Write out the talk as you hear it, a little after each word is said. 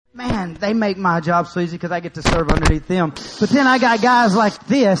Man, they make my job so easy because I get to serve underneath them. But then I got guys like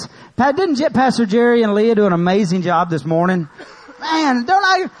this. Didn't Pastor Jerry and Leah do an amazing job this morning? Man,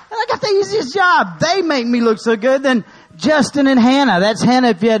 I got the easiest job. They make me look so good. Then Justin and Hannah. That's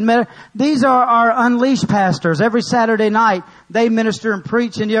Hannah if you hadn't met her. These are our Unleashed pastors. Every Saturday night they minister and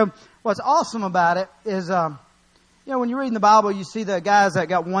preach. And what's awesome about it is, when you read in the Bible, you see the guys that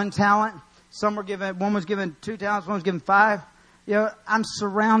got one talent. One was given 2 talents, one was given 5. I'm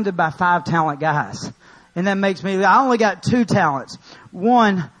surrounded by 5 talent guys. And that makes me, I only got 2 talents.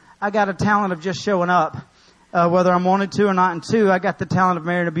 One, I got a talent of just showing up. Whether I'm wanted to or not. And 2, I got the talent of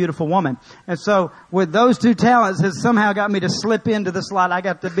marrying a beautiful woman. And so with those 2 talents has somehow got me to slip into the slot I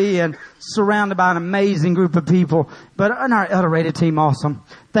got to be in, surrounded by an amazing group of people. But in our El Dorado team, awesome.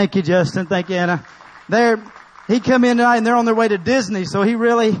 Thank you, Justin. Thank you, Anna. He come in tonight and they're on their way to Disney. So he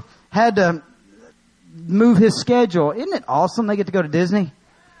really had to move his schedule. Isn't it awesome they get to go to Disney?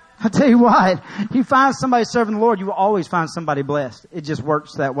 I tell you what, you find somebody serving the Lord, you will always find somebody blessed. It just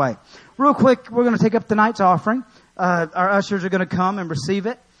works that way. Real quick, we're going to take up tonight's offering. Our ushers are going to come and receive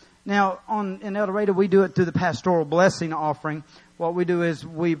it. Now, in El Dorado, we do it through the pastoral blessing offering. What we do is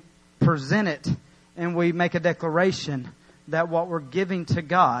we present it and we make a declaration that what we're giving to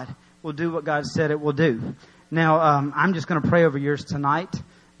God will do what God said it will do. Now, I'm just going to pray over yours tonight,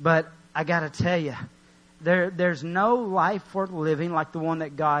 but I got to tell you, there's no life worth living like the one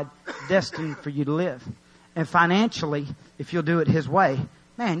that God destined for you to live. And financially, if you'll do it His way,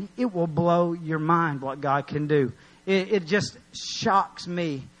 man, it will blow your mind what God can do. It just shocks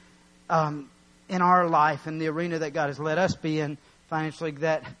me in our life, in the arena that God has let us be in financially,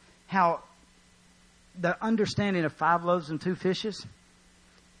 that how the understanding of 5 loaves and 2 fishes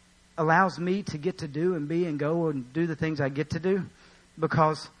allows me to get to do and be and go and do the things I get to do,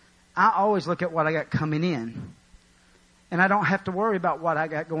 because I always look at what I got coming in, and I don't have to worry about what I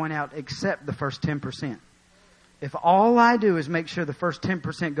got going out except the first 10%. If all I do is make sure the first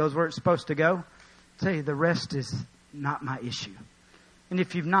 10% goes where it's supposed to go, I'll tell you, the rest is not my issue. And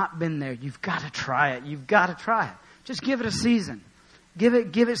if you've not been there, you've got to try it. You've got to try it. Just give it a season. Give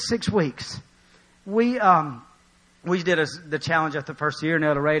it 6 weeks. We did the challenge at the first year in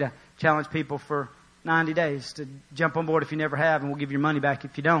El Dorado. Challenge people for 90 days to jump on board if you never have, and we'll give your money back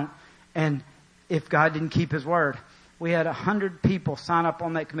if you don't. And if God didn't keep His word, we had 100 people sign up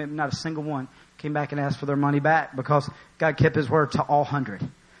on that commitment. Not a single one came back and asked for their money back, because God kept His word to all 100.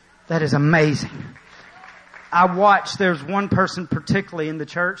 That is amazing. I watched, there's one person particularly in the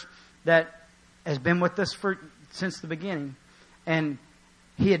church that has been with us since the beginning, and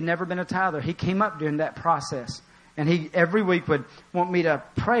he had never been a tither. He came up during that process, and he every week would want me to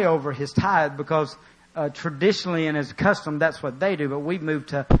pray over his tithe, because traditionally and as a custom, that's what they do. But we've moved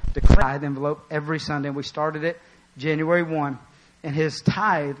to declare the envelope every Sunday. And we started it January 1. And his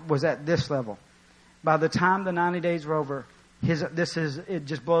tithe was at this level. By the time the 90 days were over, it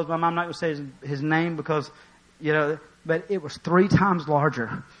just blows my mind. I'm not going to say his name because, but it was 3 times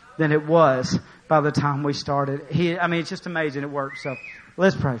larger than it was by the time we started. It's just amazing it worked. So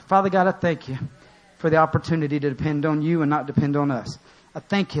let's pray. Father God, I thank You for the opportunity to depend on You and not depend on us. I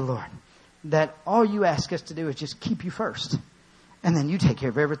thank You, Lord, that all You ask us to do is just keep You first, and then You take care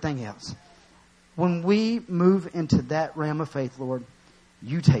of everything else. When we move into that realm of faith, Lord,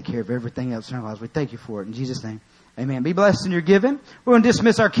 You take care of everything else in our lives. We thank You for it. In Jesus' name, amen. Be blessed in your giving. We're going to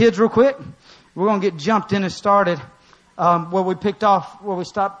dismiss our kids real quick. We're going to get jumped in and started where we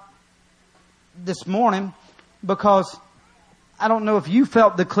stopped this morning, because I don't know if you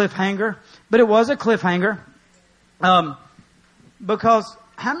felt the cliffhanger, but it was a cliffhanger. Because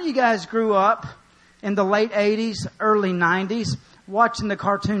how many of you guys grew up in the late 80s, early 90s watching the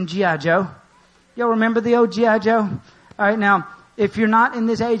cartoon G.I. Joe? Y'all remember the old G.I. Joe? All right, now, if you're not in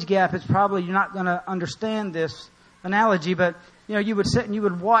this age gap, it's probably you're not going to understand this analogy, but you would sit and you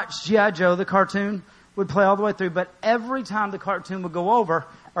would watch G.I. Joe, the cartoon would play all the way through, but every time the cartoon would go over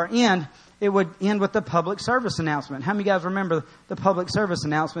or end, it would end with the public service announcement. How many of you guys remember the public service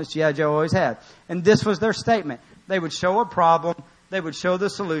announcements G.I. Joe always had? And this was their statement. They would show a problem, they would show the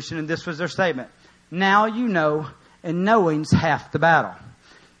solution, and this was their statement. Now you know, and knowing's half the battle.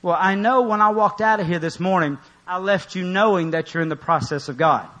 Well, I know when I walked out of here this morning, I left you knowing that you're in the process of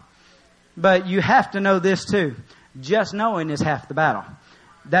God. But you have to know this too. Just knowing is half the battle.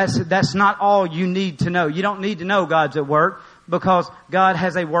 That's not all you need to know. You don't need to know God's at work, because God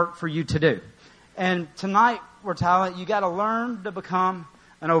has a work for you to do. And tonight we're telling you got to learn to become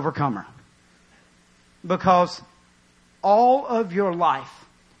an overcomer. Because all of your life,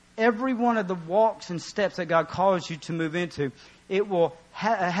 every one of the walks and steps that God calls you to move into, it will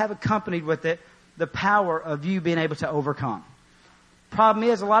have accompanied with it the power of you being able to overcome. Problem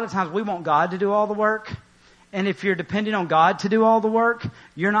is, a lot of times we want God to do all the work. And if you're depending on God to do all the work,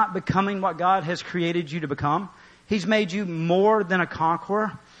 you're not becoming what God has created you to become. He's made you more than a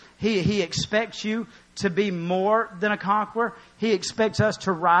conqueror. He expects you to be more than a conqueror. He expects us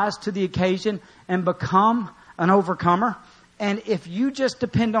to rise to the occasion and become an overcomer. And if you just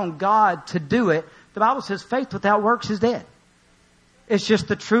depend on God to do it, the Bible says faith without works is dead. It's just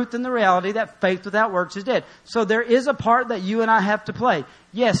the truth and the reality that faith without works is dead. So there is a part that you and I have to play.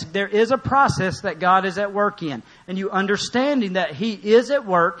 Yes, there is a process that God is at work in. And you understanding that He is at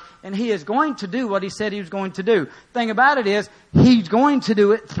work and He is going to do what He said He was going to do. Thing about it is, He's going to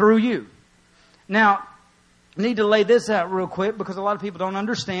do it through you. Now, I need to lay this out real quick because a lot of people don't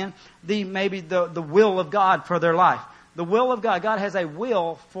understand the will of God for their life. The will of God. God has a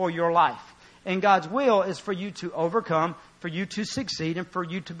will for your life. And God's will is for you to overcome, for you to succeed, and for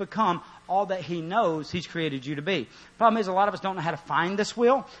you to become all that He knows He's created you to be. Problem is, a lot of us don't know how to find this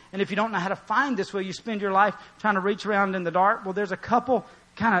will. And if you don't know how to find this will, you spend your life trying to reach around in the dark. Well, there's a couple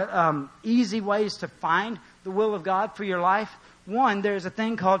kind of easy ways to find the will of God for your life. One, there's a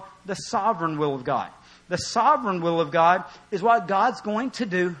thing called the sovereign will of God. The sovereign will of God is what God's going to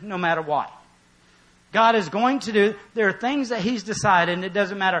do no matter what. God is going to do. There are things that He's decided, and it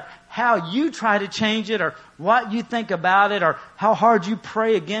doesn't matter how you try to change it or what you think about it or how hard you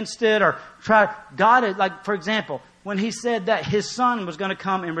pray against it or try. God, like for example, when He said that His Son was going to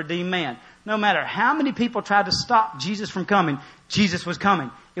come and redeem man, no matter how many people tried to stop Jesus from coming, Jesus was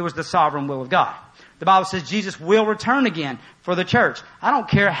coming. It was the sovereign will of God. The Bible says Jesus will return again for the church. I don't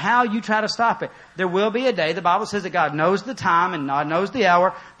care how you try to stop it. There will be a day. The Bible says that God knows the time and God knows the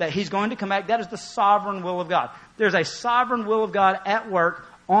hour that He's going to come back. That is the sovereign will of God. There's a sovereign will of God at work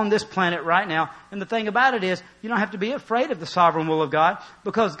on this planet right now. And the thing about it is, you don't have to be afraid of the sovereign will of God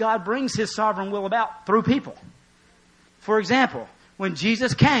because God brings His sovereign will about through people. For example, when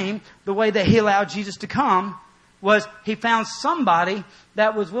Jesus came, the way that He allowed Jesus to come was He found somebody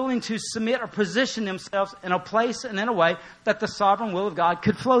that was willing to submit or position themselves in a place and in a way that the sovereign will of God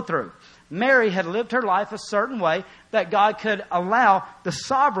could flow through. Mary had lived her life a certain way that God could allow the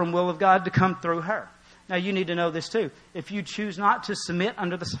sovereign will of God to come through her. Now you need to know this too. If you choose not to submit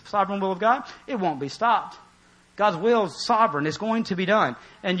under the sovereign will of God, it won't be stopped. God's will is sovereign. It's going to be done.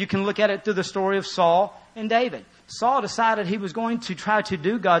 And you can look at it through the story of Saul and David. Saul decided he was going to try to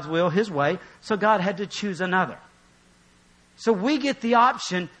do God's will his way, so God had to choose another. So we get the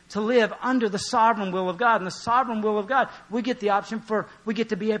option to live under the sovereign will of God. And the sovereign will of God, we get the option we get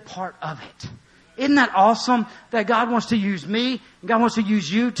to be a part of it. Isn't that awesome that God wants to use me and God wants to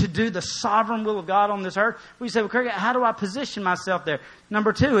use you to do the sovereign will of God on this earth? We say, well, Craig, how do I position myself there?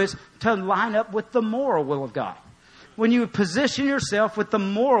 Number 2 is to line up with the moral will of God. When you position yourself with the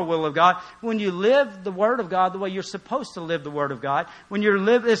moral will of God, when you live the Word of God the way you're supposed to live the Word of God, when you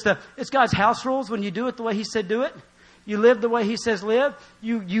live, it's God's house rules. When you do it the way He said do it, you live the way He says live,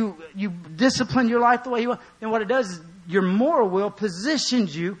 you discipline your life the way He wants. Then what it does is your moral will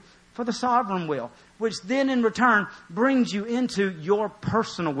positions you for the sovereign will, which then in return brings you into your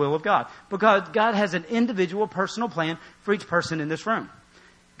personal will of God. Because God has an individual personal plan for each person in this room.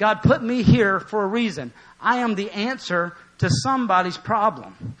 God put me here for a reason. I am the answer to somebody's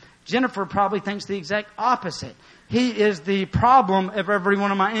problem. Jennifer probably thinks the exact opposite. He is the problem of every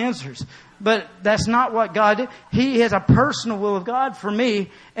one of my answers. But that's not what God did. He has a personal will of God for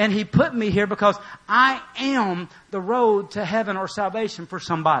me, and He put me here because I am the road to heaven or salvation for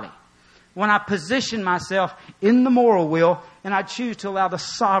somebody. When I position myself in the moral will, and I choose to allow the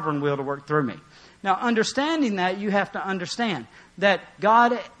sovereign will to work through me. Now, understanding that, you have to understand that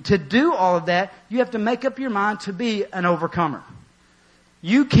God, to do all of that, you have to make up your mind to be an overcomer.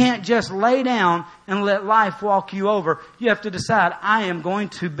 You can't just lay down and let life walk you over. You have to decide, I am going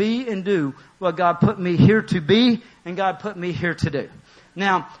to be and do what God put me here to be and God put me here to do.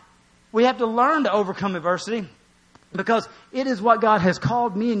 Now, we have to learn to overcome adversity because it is what God has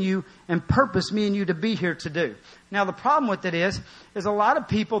called me and you and purposed me and you to be here to do. Now, the problem with it is a lot of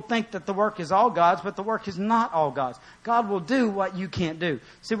people think that the work is all God's, but the work is not all God's. God will do what you can't do.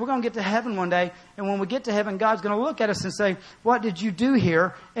 See, we're going to get to heaven one day, and when we get to heaven, God's going to look at us and say, what did you do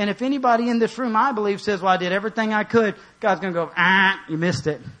here? And if anybody in this room, I believe, says, well, I did everything I could, God's going to go, you missed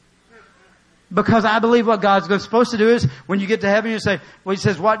it. Because I believe what God's supposed to do is, when you get to heaven, you say, well, He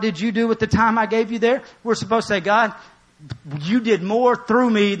says, what did you do with the time I gave you there? We're supposed to say, God, you did more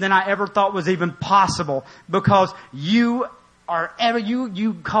through me than I ever thought was even possible, because you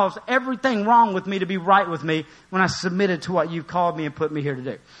caused everything wrong with me to be right with me when I submitted to what you've called me and put me here to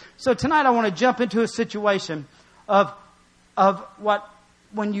do. So tonight I want to jump into a situation of what,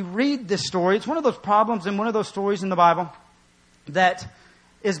 when you read this story, it's one of those problems in one of those stories in the Bible that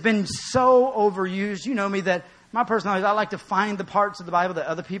has been so overused. You know me, that my personality is I like to find the parts of the Bible that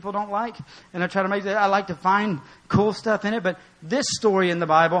other people don't like. And I try to make that. I like to find cool stuff in it. But this story in the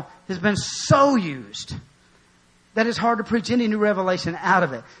Bible has been so used that it's hard to preach any new revelation out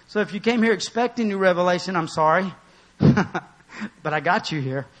of it. So if you came here expecting new revelation, I'm sorry. But I got you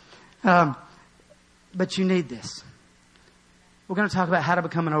here. But you need this. We're going to talk about how to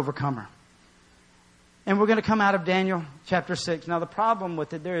become an overcomer. And we're going to come out of Daniel chapter 6. Now the problem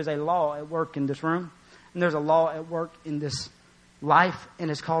with it, there is a law at work in this room. And there's a law at work in this life.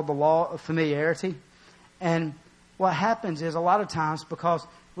 And it's called the law of familiarity. And what happens is a lot of times, because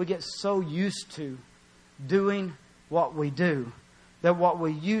we get so used to doing what we do, that what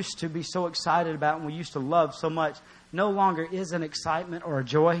we used to be so excited about and we used to love so much no longer is an excitement or a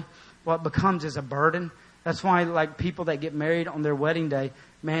joy. What becomes is a burden. That's why, like, people that get married on their wedding day,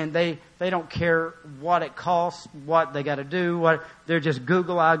 man, they don't care what it costs, what they got to do. They're just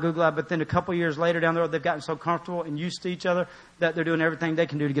Google eye. But then a couple years later down the road, they've gotten so comfortable and used to each other that they're doing everything they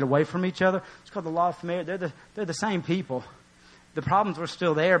can do to get away from each other. It's called the law of familiarity. They're the same people. The problems were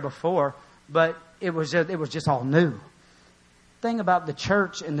still there before, but it was just all new. Thing about the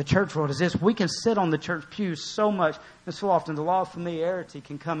church and the church world is this: we can sit on the church pews so much and so often the law of familiarity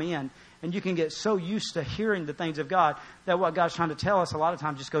can come in, and you can get so used to hearing the things of God that what God's trying to tell us a lot of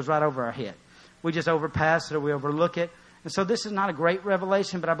times just goes right over our head. We just overpass it or we overlook it. And so this is not a great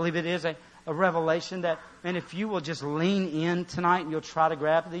revelation, but I believe it is a revelation that, man, if you will just lean in tonight and you'll try to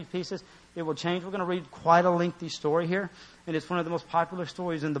grab these pieces, it will change. We're going to read quite a lengthy story here, and it's one of the most popular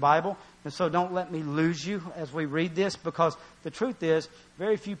stories in the Bible. And so don't let me lose you as we read this, because the truth is,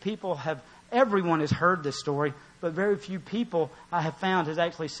 very few people everyone has heard this story, but very few people I have found has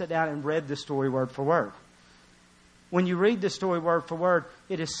actually sat down and read this story word for word. When you read this story word for word,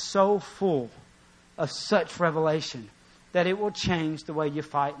 it is so full of such revelation that it will change the way you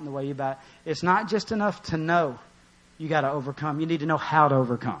fight and the way you battle. It's not just enough to know you got to overcome. You need to know how to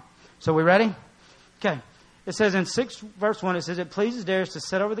overcome. So we ready? Okay. It says in verse 1, it says, "It pleases Darius to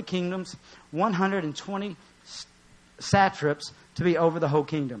set over the kingdoms 120 satraps to be over the whole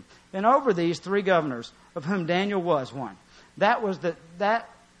kingdom. And over these 3 governors, of whom Daniel was one. That was that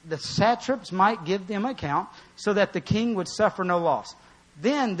the satraps might give them account, so that the king would suffer no loss.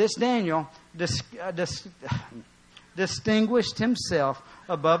 Then this Daniel distinguished himself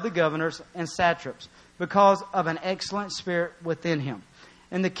above the governors and satraps, because of an excellent spirit within him.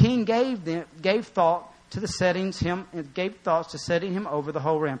 And the king gave thought to setting him over the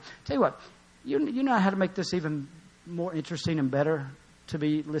whole realm." Tell you what, you know how to make this even more interesting and better to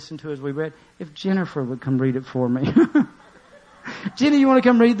be listened to as we read? If Jennifer would come read it for me. Jenny, you want to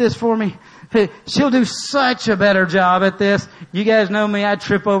come read this for me? Hey, she'll do such a better job at this. You guys know me, I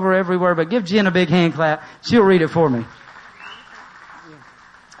trip over every word, but give Jen a big hand clap. She'll read it for me.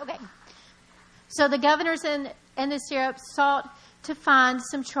 Okay. So the governors and the satraps sought to find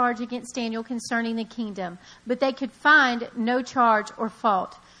some charge against Daniel concerning the kingdom, but they could find no charge or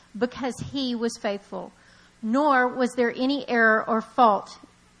fault, because he was faithful, nor was there any error or fault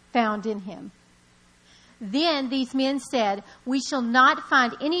found in him. Then these men said, "We shall not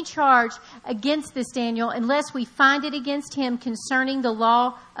find any charge against this Daniel unless we find it against him concerning the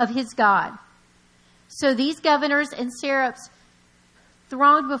law of his God." So these governors and satraps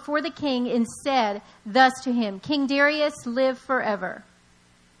thronged before the king and said thus to him, "King Darius, live forever."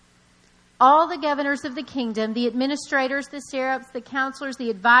 All the governors of the kingdom, the administrators, the satraps, the counselors,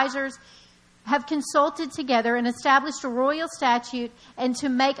 the advisors, have consulted together and established a royal statute, and to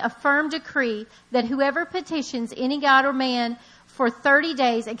make a firm decree that whoever petitions any god or man for 30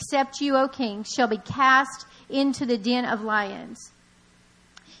 days, except you, O king, shall be cast into the den of lions.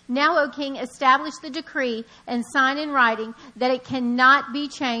 Now, O king, establish the decree and sign in writing that it cannot be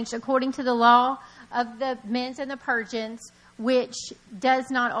changed according to the law of the Medes and the Persians, which does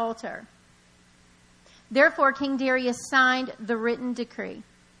not alter. Therefore, King Darius signed the written decree.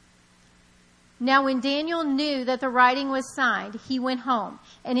 Now, when Daniel knew that the writing was signed, he went home,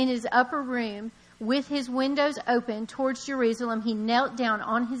 and in his upper room, with his windows open towards Jerusalem, he knelt down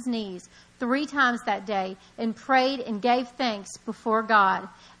on his knees 3 times that day and prayed and gave thanks before God,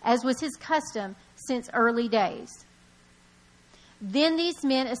 as was his custom since early days. Then these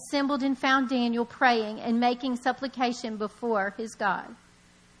men assembled and found Daniel praying and making supplication before his God.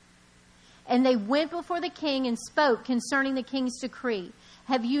 And they went before the king and spoke concerning the king's decree.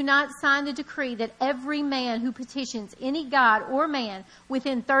 "Have you not signed the decree that every man who petitions any god or man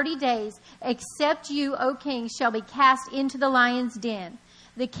within 30 days, except you, O king, shall be cast into the lion's den?"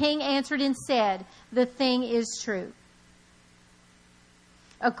 The king answered and said, "The thing is true.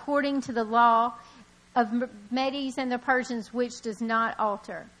 According to the law of Medes and the Persians, which does not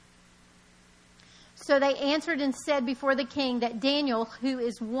alter. So they answered and said before the king that Daniel, who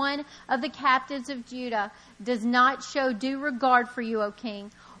is one of the captives of Judah, does not show due regard for you, O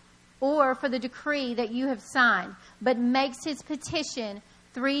king, or for the decree that you have signed, but makes his petition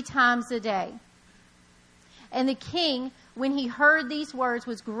 3 times a day. And the king, when he heard these words,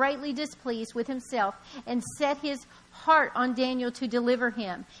 was greatly displeased with himself and set his heart on Daniel to deliver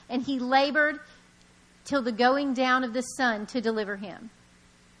him. And he labored till the going down of the sun to deliver him.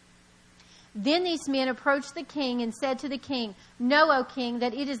 Then these men approached the king and said to the king, Know, O king,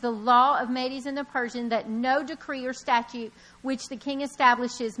 that it is the law of Medes and the Persians that no decree or statute which the king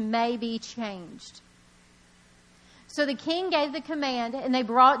establishes may be changed. So the king gave the command, and they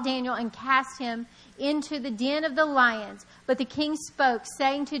brought Daniel and cast him into the den of the lions. But the king spoke,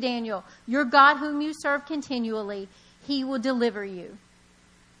 saying to Daniel, Your God whom you serve continually, he will deliver you.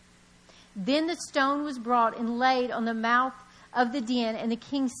 Then the stone was brought and laid on the mouth of the den, and the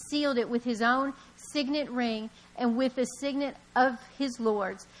king sealed it with his own signet ring and with the signet of his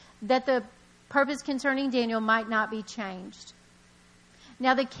lords, that the purpose concerning Daniel might not be changed.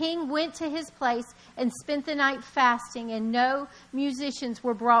 Now the king went to his place and spent the night fasting, and no musicians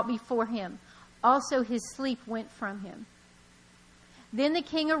were brought before him. Also his sleep went from him. Then the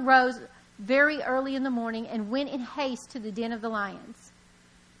king arose very early in the morning and went in haste to the den of the lions.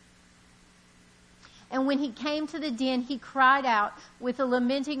 And when he came to the den, he cried out with a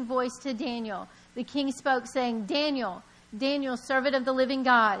lamenting voice to Daniel. The king spoke, saying, Daniel, Daniel, servant of the living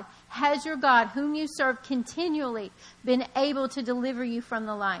God, has your God, whom you serve continually, been able to deliver you from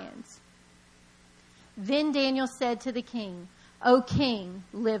the lions? Then Daniel said to the king, O king,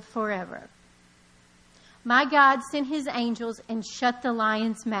 live forever. My God sent his angels and shut the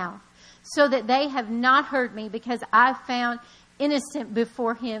lion's mouth, so that they have not hurt me, because I found innocent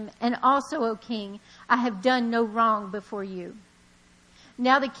before him, and also, O king, I have done no wrong before you.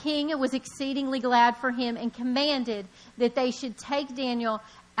 Now the king was exceedingly glad for him and commanded that they should take Daniel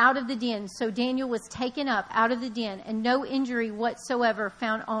out of the den. So Daniel was taken up out of the den, and no injury whatsoever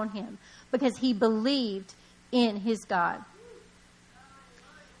found on him, because he believed in his God.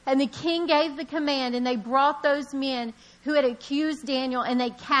 And the king gave the command, and they brought those men who had accused Daniel, and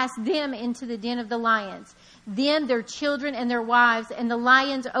they cast them into the den of the lions. Them, their children, and their wives, and the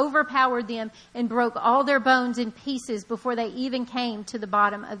lions overpowered them and broke all their bones in pieces before they even came to the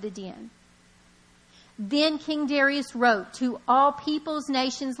bottom of the den. Then King Darius wrote, To all peoples,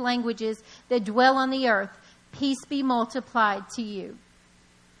 nations, languages that dwell on the earth, peace be multiplied to you.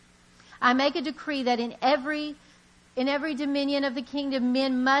 I make a decree that in every dominion of the kingdom,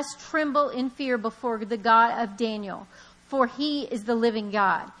 men must tremble in fear before the God of Daniel, for he is the living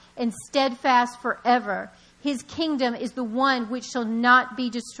God, and steadfast forever. His kingdom is the one which shall not be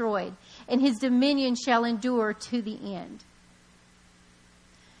destroyed, and his dominion shall endure to the end.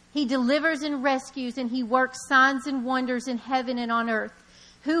 He delivers and rescues, and he works signs and wonders in heaven and on earth.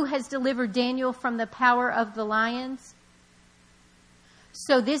 Who has delivered Daniel from the power of the lions?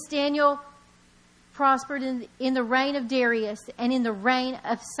 So this Daniel prospered in the reign of Darius and in the reign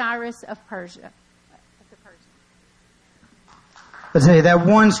of Cyrus of Persia. I tell you, that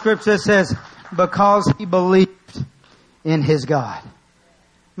one scripture says, because he believed in his God.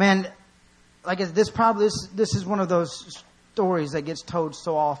 Man, like this is one of those stories that gets told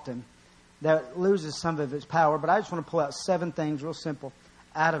so often that loses some of its power. But I just want to pull out 7 things real simple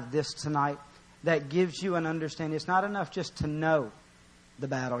out of this tonight that gives you an understanding. It's not enough just to know the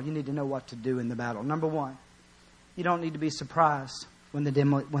battle. You need to know what to do in the battle. Number 1, you don't need to be surprised when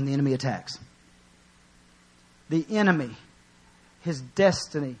the enemy attacks. The enemy, his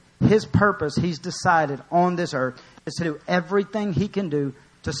destiny, his purpose, he's decided on this earth is to do everything he can do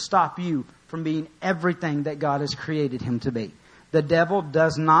to stop you from being everything that God has created him to be. The devil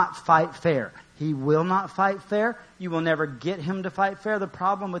does not fight fair. He will not fight fair. You will never get him to fight fair. The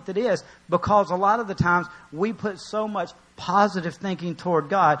problem with it is because a lot of the times we put so much positive thinking toward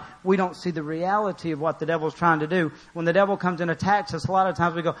God, we don't see the reality of what the devil's trying to do. When the devil comes and attacks us, a lot of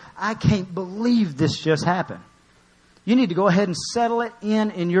times we go, I can't believe this just happened. You need to go ahead and settle it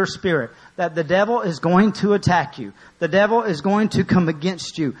in your spirit that the devil is going to attack you. The devil is going to come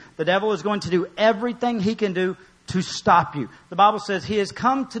against you. The devil is going to do everything he can do to stop you. The Bible says he has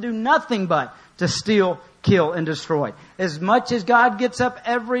come to do nothing but to steal, kill, and destroy. As much as God gets up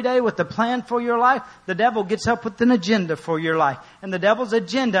every day with a plan for your life, the devil gets up with an agenda for your life. And the devil's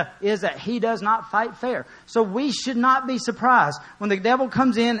agenda is that he does not fight fair. So we should not be surprised when the devil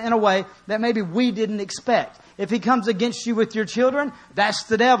comes in a way that maybe we didn't expect. If he comes against you with your children, that's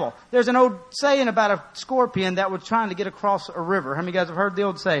the devil. There's an old saying about a scorpion that was trying to get across a river. How many of you guys have heard the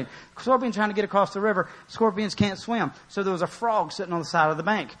old saying? Scorpion trying to get across the river. Scorpions can't swim. So there was a frog sitting on the side of the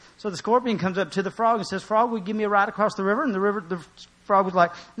bank. So the scorpion comes up to the frog and says, "Frog, will you give me a ride across the river?" And the frog was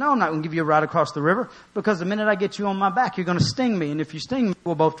like, "No, I'm not going to give you a ride across the river, because the minute I get you on my back, you're going to sting me. And if you sting me,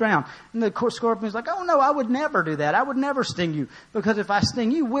 we'll both drown." And the scorpion's like, "Oh no, I would never do that. I would never sting you, because if I sting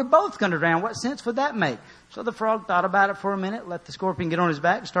you, we're both going to drown. What sense would that make?" So the frog thought about it for a minute, let the scorpion get on his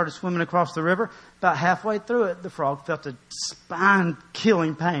back, and started swimming across the river. About halfway through it, the frog felt a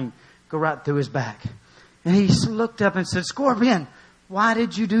spine-killing pain go right through his back. And he looked up and said, "Scorpion, why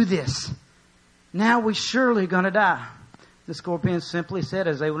did you do this? Now we're surely going to die." The scorpion simply said,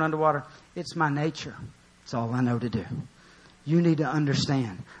 as they went underwater, "It's my nature. It's all I know to do." You need to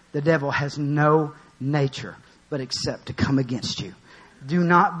understand, the devil has no nature but except to come against you. Do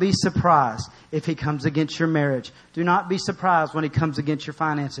not be surprised if he comes against your marriage. Do not be surprised when he comes against your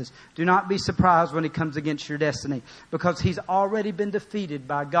finances. Do not be surprised when he comes against your destiny, because he's already been defeated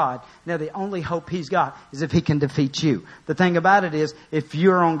by God. Now the only hope he's got is if he can defeat you. The thing about it is, if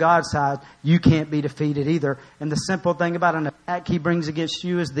you're on God's side, you can't be defeated either. And the simple thing about an attack he brings against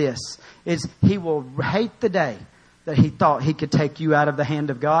you is this, is he will hate the day that he thought he could take you out of the hand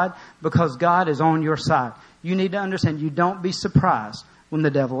of God, because God is on your side. You need to understand, you don't be surprised when the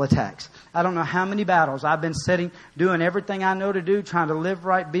devil attacks. I don't know how many battles I've been sitting, doing everything I know to do, trying to live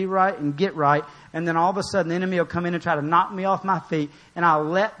right, be right, and get right. And then all of a sudden the enemy will come in and try to knock me off my feet, and I'll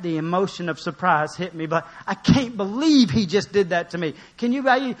let the emotion of surprise hit me. But I can't believe he just did that to me. Can you,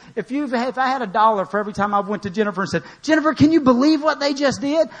 if I had $1 for every time I went to Jennifer and said, "Jennifer, can you believe what they just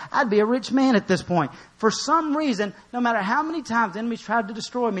did?" I'd be a rich man at this point. For some reason, no matter how many times the enemy's tried to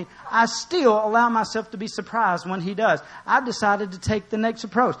destroy me, I still allow myself to be surprised when he does. I've decided to take the next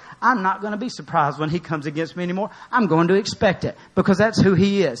approach. I'm not going to be surprised when he comes against me anymore. I'm going to expect it, because that's who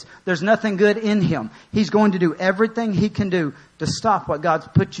he is. There's nothing good in him. He's going to do everything he can do to stop what God's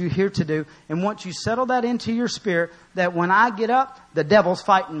put you here to do. And once you settle that into your spirit, that when I get up, the devil's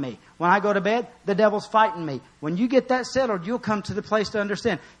fighting me. When I go to bed, the devil's fighting me. When you get that settled, you'll come to the place to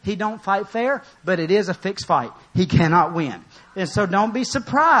understand he don't fight fair, but it is a fixed fight. He cannot win. And so don't be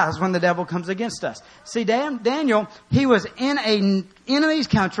surprised when the devil comes against us. See, Daniel, he was in an enemy's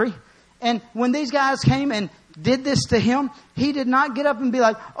country, and when these guys came and did this to him, he did not get up and be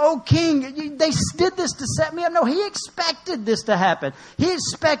like, "Oh, king, they did this to set me up." No, he expected this to happen. He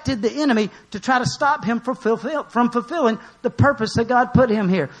expected the enemy to try to stop him from fulfilling the purpose that God put him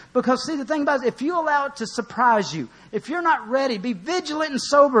here. Because see, the thing about it, if you allow it to surprise you, if you're not ready, be vigilant and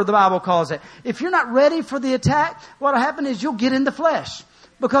sober, the Bible calls it. If you're not ready for the attack, what'll happen is you'll get in the flesh.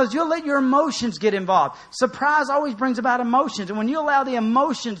 Because you'll let your emotions get involved. Surprise always brings about emotions. And when you allow the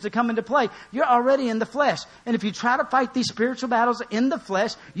emotions to come into play, you're already in the flesh. And if you try to fight these spiritual battles in the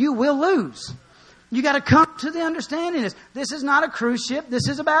flesh, you will lose. You got to come to the understanding this is not a cruise ship. This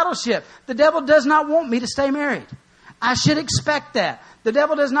is a battleship. The devil does not want me to stay married. I should expect that. The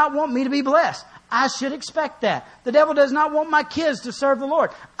devil does not want me to be blessed. I should expect that. The devil does not want my kids to serve the Lord.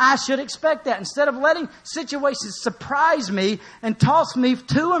 I should expect that. Instead of letting situations surprise me and toss me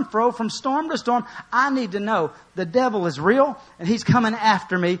to and fro from storm to storm, I need to know the devil is real and he's coming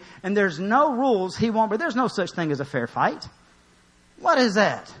after me, and there's no rules he won't. But there's no such thing as a fair fight. What is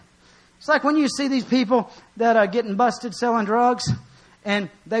that? It's like when you see these people that are getting busted selling drugs,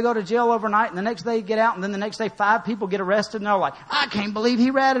 and they go to jail overnight, and the next day get out, and then the next day 5 people get arrested, and they're like, "I can't believe he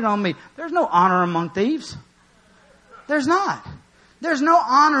ratted on me." There's no honor among thieves. There's not. There's no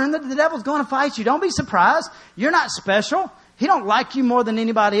honor, and the devil's going to fight you. Don't be surprised. You're not special. He don't like you more than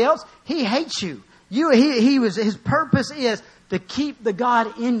anybody else. He hates you. His purpose is to keep the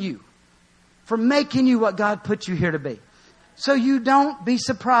God in you, for making you what God put you here to be. So you don't be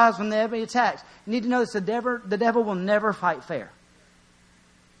surprised when the enemy attacks. You need to know this: the devil will never fight fair.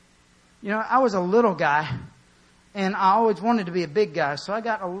 You know, I was a little guy, and I always wanted to be a big guy. So I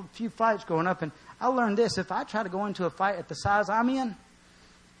got a few fights growing up, and I learned this: if I try to go into a fight at the size I'm in,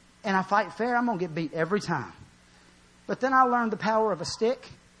 and I fight fair, I'm going to get beat every time. But then I learned the power of a stick,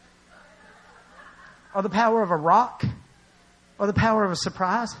 or the power of a rock, or the power of a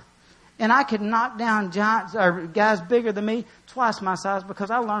surprise. And I could knock down giants or guys bigger than me, twice my size, because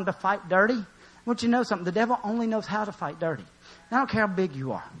I learned to fight dirty. I want you to know something: the devil only knows how to fight dirty. I don't care how big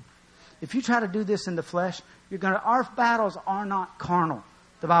you are. If you try to do this in the flesh, our battles are not carnal,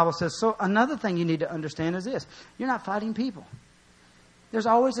 the Bible says. So another thing you need to understand is this: you're not fighting people. There's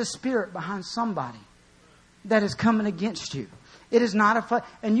always a spirit behind somebody that is coming against you. It is not a fight.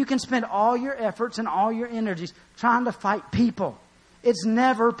 And you can spend all your efforts and all your energies trying to fight people. It's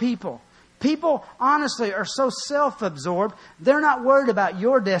never people. People, honestly, are so self-absorbed, they're not worried about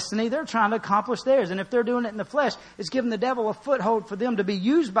your destiny. They're trying to accomplish theirs. And if they're doing it in the flesh, it's giving the devil a foothold for them to be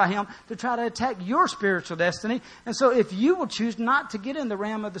used by him to try to attack your spiritual destiny. And so if you will choose not to get in the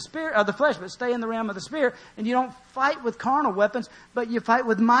realm of the spirit, of the flesh, but stay in the realm of the spirit, and you don't fight with carnal weapons, but you fight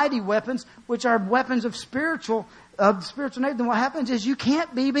with mighty weapons, which are weapons of spiritual nature, then what happens is you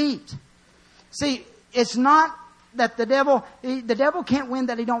can't be beat. See, it's not that the devil can't win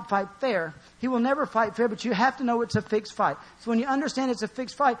that he don't fight fair. He will never fight fair, but you have to know it's a fixed fight. So when you understand it's a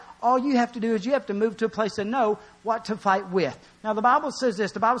fixed fight, all you have to do is you have to move to a place to know what to fight with. Now the Bible says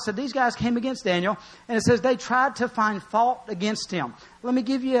this. The Bible said these guys came against Daniel, and it says they tried to find fault against him. Let me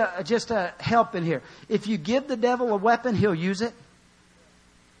give you just a help in here. If you give the devil a weapon, he'll use it.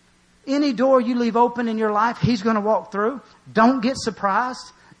 Any door you leave open in your life, he's going to walk through. Don't get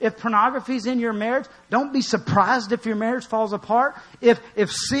surprised. If pornography is in your marriage, don't be surprised if your marriage falls apart.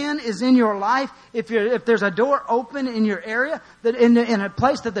 If sin is in your life, if there's a door open in your area, that in a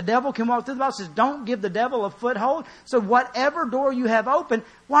place that the devil can walk through, the Bible says don't give the devil a foothold. So whatever door you have open,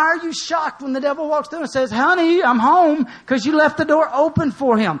 why are you shocked when the devil walks through and says, honey, I'm home, because you left the door open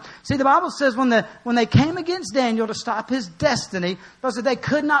for him? See, the Bible says when they came against Daniel to stop his destiny, because they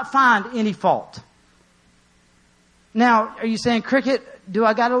could not find any fault. Now, are you saying, Cricket, do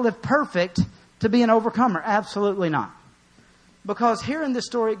I got to live perfect to be an overcomer? Absolutely not. Because here in this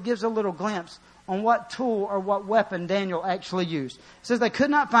story, it gives a little glimpse on what tool or what weapon Daniel actually used. It says they could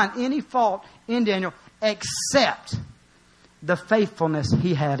not find any fault in Daniel except the faithfulness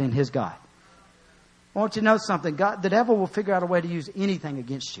he had in his God. I want you to know something. The devil will figure out a way to use anything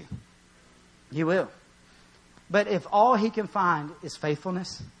against you. He will. But if all he can find is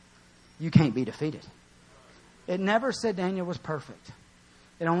faithfulness, you can't be defeated. It never said Daniel was perfect.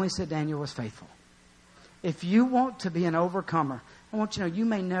 It only said Daniel was faithful. If you want to be an overcomer, I want you to know you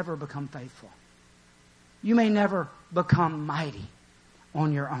may never become faithful. You may never become mighty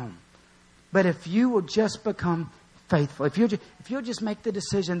on your own. But if you will just become faithful, if you'll just make the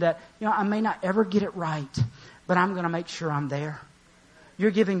decision that, I may not ever get it right, but I'm going to make sure I'm there,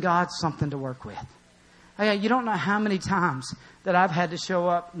 you're giving God something to work with. Hey, you don't know how many times that I've had to show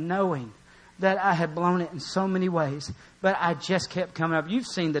up knowing that I had blown it in so many ways, but I just kept coming up. You've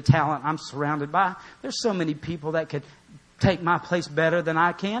seen the talent I'm surrounded by. There's so many people that could take my place better than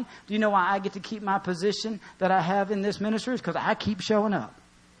I can. Do you know why I get to keep my position that I have in this ministry? It's because I keep showing up.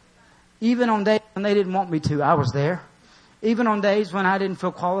 Even on days when they didn't want me to, I was there. Even on days when I didn't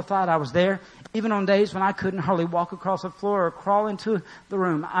feel qualified, I was there. Even on days when I couldn't hardly walk across the floor or crawl into the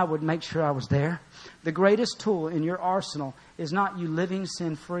room, I would make sure I was there. The greatest tool in your arsenal is not you living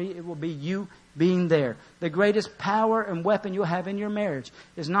sin-free. It will be you being there. The greatest power and weapon you'll have in your marriage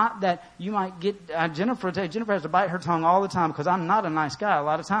is not that you might get... Jennifer has to bite her tongue all the time because I'm not a nice guy a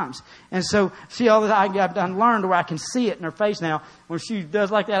lot of times. And so I've learned where I can see it in her face now. When she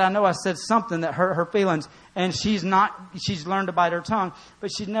does like that, I know I said something that hurt her feelings. And she's learned to bite her tongue.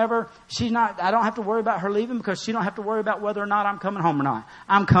 But I don't have to worry about her leaving because she don't have to worry about whether or not I'm coming home or not.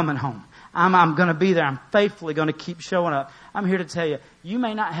 I'm coming home. I'm going to be there. I'm faithfully going to keep showing up. I'm here to tell you, you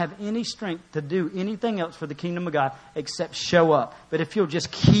may not have any strength to do anything else for the kingdom of God except show up. But if you'll just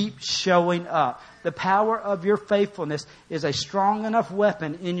keep showing up, the power of your faithfulness is a strong enough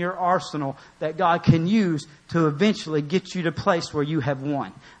weapon in your arsenal that God can use to eventually get you to a place where you have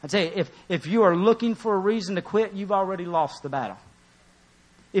won. I tell you, if you are looking for a reason to quit, you've already lost the battle.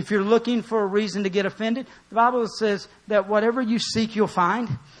 If you're looking for a reason to get offended, the Bible says that whatever you seek, you'll find.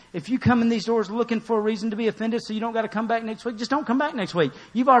 If you come in these doors looking for a reason to be offended so you don't got to come back next week, just don't come back next week.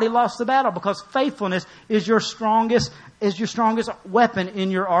 You've already lost the battle because faithfulness is your strongest weapon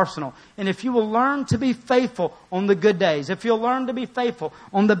in your arsenal. And if you will learn to be faithful on the good days, if you'll learn to be faithful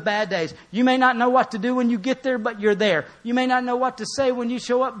on the bad days, you may not know what to do when you get there, but you're there. You may not know what to say when you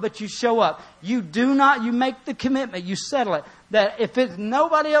show up, but you show up. You make the commitment, you settle it, that if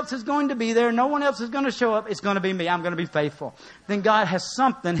nobody else is going to be there, no one else is going to show up, it's going to be me. I'm going to be faithful. Then God has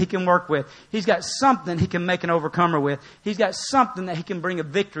something He can work with. He's got something He can make an overcomer with. He's got something that He can bring a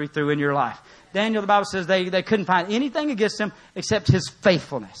victory through in your life. Daniel, the Bible says they couldn't find anything against him except his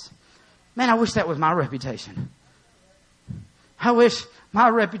faithfulness. Man, I wish that was my reputation. I wish my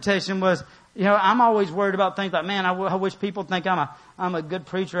reputation was, I'm always worried about things like, man, I wish people think I'm a good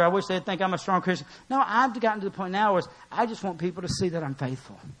preacher. I wish they'd think I'm a strong Christian. No, I've gotten to the point now where I just want people to see that I'm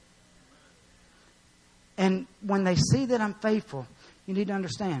faithful. And when they see that I'm faithful, you need to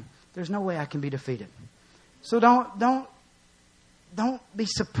understand, there's no way I can be defeated. So don't be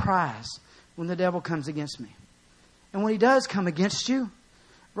surprised when the devil comes against me. And when he does come against you,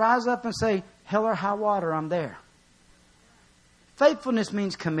 rise up and say, hell or high water, I'm there. Faithfulness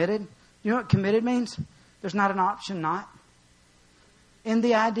means committed. You know what committed means? There's not an option not. In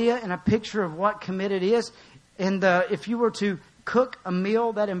the idea and a picture of what committed is, if you were to cook a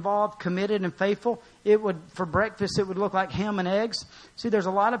meal that involved committed and faithful, for breakfast it would look like ham and eggs. See, there's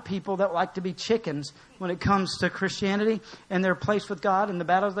a lot of people that like to be chickens when it comes to Christianity and their place with God and the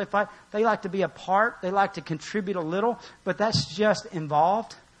battles they fight. They like to be a part. They like to contribute a little, but that's just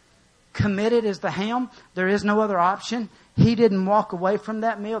involved. Committed is the ham. There is no other option. He didn't walk away from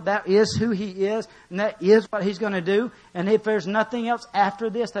that meal. That is who He is, and that is what He's going to do. And if there's nothing else after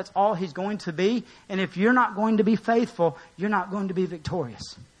this, that's all He's going to be. And if you're not going to be faithful, you're not going to be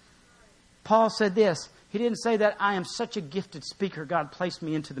victorious. Paul said this. He didn't say that I am such a gifted speaker, God placed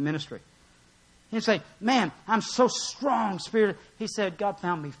me into the ministry. He didn't say, man, I'm so strong spirit. He said, God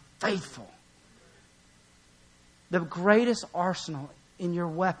found me faithful. The greatest arsenal in your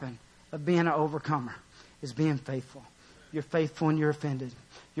weapon of being an overcomer is being faithful. You're faithful when you're offended.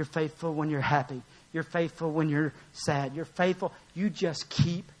 You're faithful when you're happy. You're faithful when you're sad. You're faithful. You just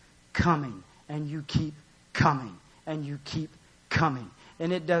keep coming. And you keep coming. And you keep coming.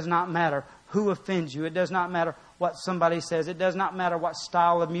 And it does not matter who offends you. It does not matter what somebody says. It does not matter what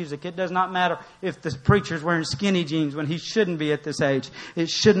style of music. It does not matter if the preacher's wearing skinny jeans when he shouldn't be at this age. It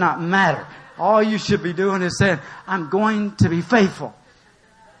should not matter. All you should be doing is saying, I'm going to be faithful.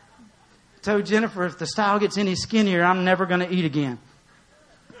 I told Jennifer, if the style gets any skinnier, I'm never going to eat again.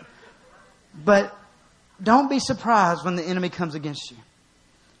 But don't be surprised when the enemy comes against you.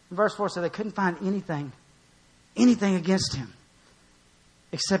 In verse 4 said they couldn't find anything against him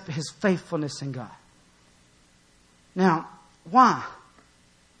except his faithfulness in God. Now, why?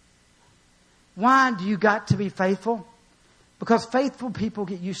 Why do you got to be faithful? Because faithful people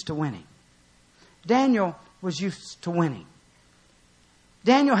get used to winning. Daniel was used to winning.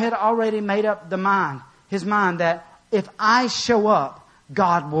 Daniel had already made up his mind that if I show up,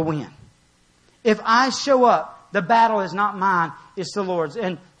 God will win. If I show up, the battle is not mine, it's the Lord's.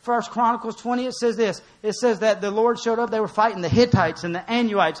 In 1 Chronicles 20, it says this. It says that the Lord showed up. They were fighting the Hittites and the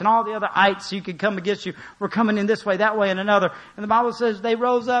Anuites and all the other ites who could come against you. Were coming in this way, that way, and another. And the Bible says they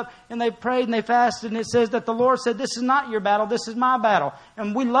rose up and they prayed and they fasted. And it says that the Lord said, this is not your battle, this is my battle.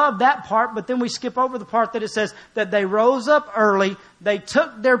 And we love that part, but then we skip over the part that it says that they rose up early, they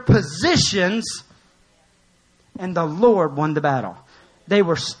took their positions, and the Lord won the battle. They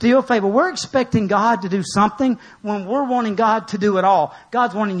were still faithful. We're expecting God to do something when we're wanting God to do it all.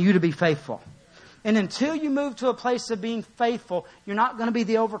 God's wanting you to be faithful. And until you move to a place of being faithful, you're not going to be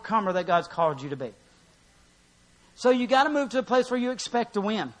the overcomer that God's called you to be. So you got to move to a place where you expect to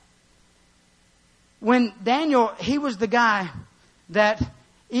win. When Daniel, he was the guy that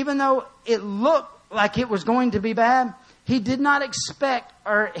even though it looked like it was going to be bad, he did not expect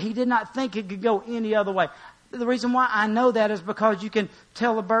or he did not think it could go any other way. The reason why I know that is because you can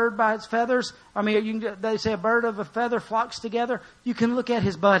tell a bird by its feathers. I mean, they say a bird of a feather flocks together. You can look at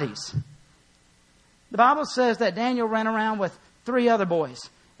his buddies. The Bible says that Daniel ran around with 3 other boys.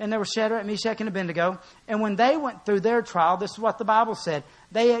 And there were Shadrach, Meshach, and Abednego. And when they went through their trial, this is what the Bible said.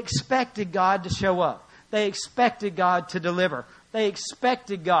 They expected God to show up. They expected God to deliver. They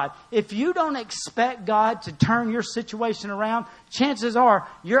expected God. If you don't expect God to turn your situation around, chances are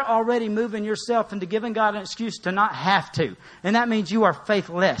you're already moving yourself into giving God an excuse to not have to. And that means you are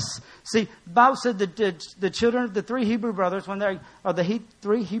faithless. See, the Bible said that the children of the 3 Hebrew brothers, the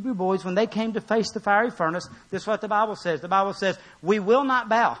 3 Hebrew boys, when they came to face the fiery furnace, this is what the Bible says. The Bible says, we will not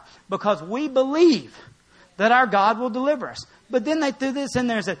bow because we believe that our God will deliver us. But then they threw this in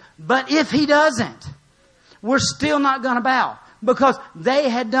there and said, but if He doesn't, we're still not going to bow. Because they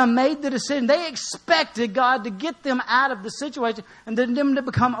had made the decision. They expected God to get them out of the situation and then them to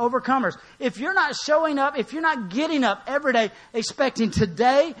become overcomers. If you're not showing up, if you're not getting up every day expecting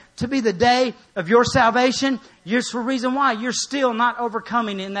today to be the day of your salvation, here's the reason why you're still not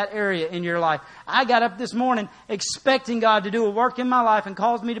overcoming in that area in your life. I got up this morning expecting God to do a work in my life and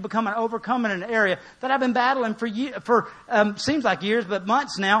cause me to become an overcomer in an area that I've been battling for seems like years, but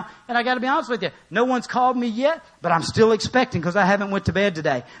months now. And I got to be honest with you, no one's called me yet, but I'm still expecting because I haven't went to bed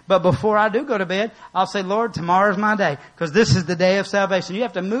today. But before I do go to bed, I'll say, Lord, tomorrow's my day because this is the day of salvation. You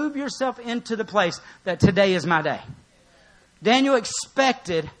have to move yourself into the place that today is my day. Daniel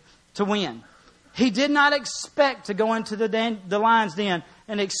expected to win. He did not expect to go into the lion's den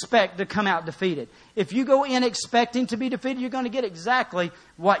and expect to come out defeated. If you go in expecting to be defeated, you're going to get exactly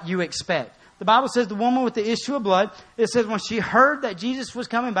what you expect. The Bible says the woman with the issue of blood, it says when she heard that Jesus was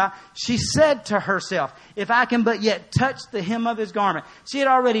coming by, she said to herself, if I can but yet touch the hem of his garment. She had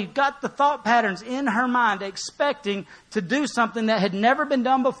already got the thought patterns in her mind expecting to do something that had never been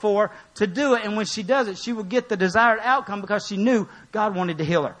done before, to do it. And when she does it, she will get the desired outcome because she knew God wanted to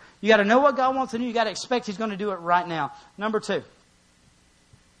heal her. You got to know what God wants to do. You got to expect He's going to do it right now. Number 2.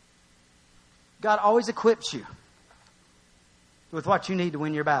 God always equips you with what you need to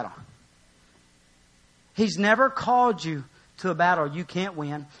win your battle. He's never called you to a battle you can't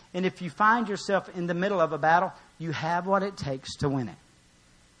win. And if you find yourself in the middle of a battle, you have what it takes to win it.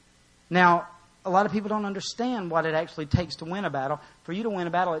 Now, a lot of people don't understand what it actually takes to win a battle. For you to win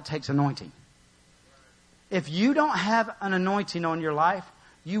a battle, it takes anointing. If you don't have an anointing on your life,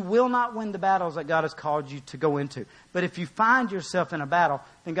 you will not win the battles that God has called you to go into. But if you find yourself in a battle,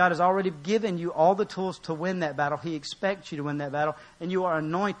 then God has already given you all the tools to win that battle. He expects you to win that battle, and you are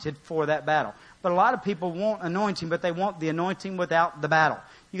anointed for that battle. But a lot of people want anointing, but they want the anointing without the battle.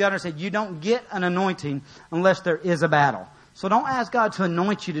 You got to understand, you don't get an anointing unless there is a battle. So don't ask God to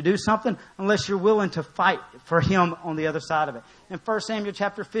anoint you to do something unless you're willing to fight for Him on the other side of it. In 1 Samuel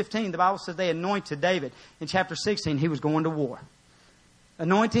chapter 15, the Bible says they anointed David. In chapter 16, he was going to war.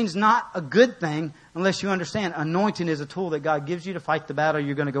 Anointing's not a good thing unless you understand anointing is a tool that God gives you to fight the battle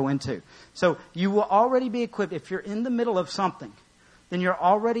you're going to go into. So you will already be equipped. If you're in the middle of something, then you're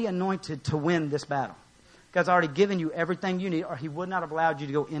already anointed to win this battle. God's already given you everything you need, or He would not have allowed you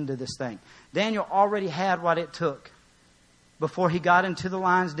to go into this thing. Daniel already had what it took before he got into the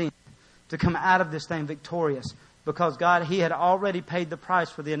lion's den to come out of this thing victorious, because He had already paid the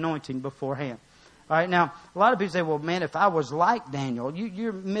price for the anointing beforehand. All right, now, a lot of people say, well, man, if I was like Daniel,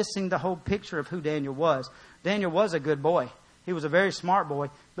 you're missing the whole picture of who Daniel was. Daniel was a good boy. He was a very smart boy.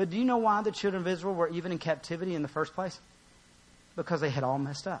 But do you know why the children of Israel were even in captivity in the first place? Because they had all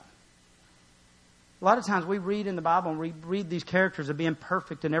messed up. A lot of times we read in the Bible and we read these characters as being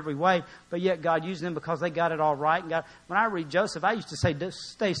perfect in every way, but yet God used them because they got it all right. And when I read Joseph, I used to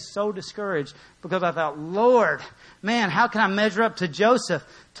stay so discouraged because I thought, Lord, man, how can I measure up to Joseph?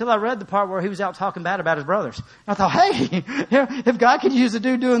 Till I read the part where he was out talking bad about his brothers. And I thought, hey, if God could use a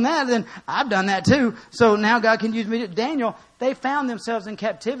dude doing that, then I've done that too. So now God can use me. Daniel, they found themselves in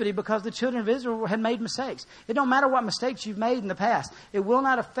captivity because the children of Israel had made mistakes. It don't matter what mistakes you've made in the past. It will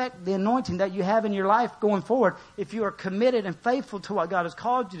not affect the anointing that you have in your life going forward if you are committed and faithful to what God has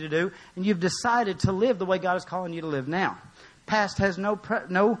called you to do, and you've decided to live the way God is calling you to live now. Past has no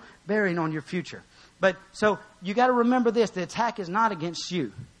bearing on your future. But so you got to remember this: the attack is not against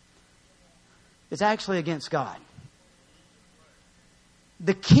you. It's actually against God.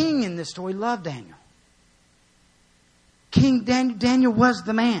 The king in this story loved Daniel. King Daniel was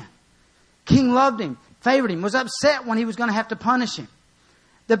the man. King loved him, favored him, was upset when he was going to have to punish him.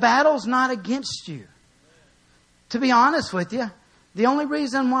 The battle's not against you. To be honest with you, the only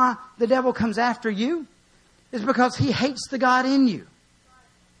reason why the devil comes after you is because he hates the God in you.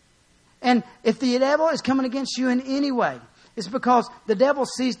 And if the devil is coming against you in any way, it's because the devil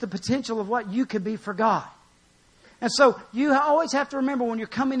sees the potential of what you could be for God. And so you always have to remember when you're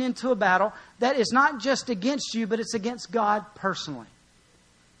coming into a battle that it's not just against you, but it's against God personally.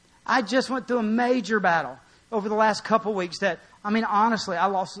 I just went through a major battle over the last couple weeks that, honestly, I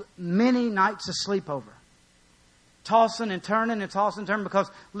lost many nights of sleep over. Tossing and turning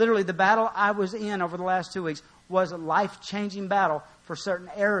because literally the battle I was in over the last 2 weeks was a life-changing battle for certain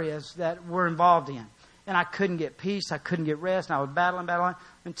areas that we're involved in. And I couldn't get peace, I couldn't get rest, and I was battling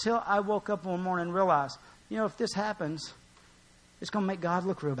until I woke up one morning and realized, if this happens, it's going to make God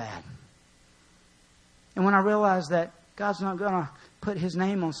look real bad. And when I realized that God's not going to put His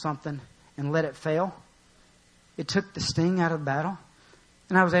name on something and let it fail, it took the sting out of the battle.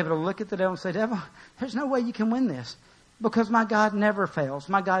 And I was able to look at the devil and say, devil, there's no way you can win this. Because my God never fails.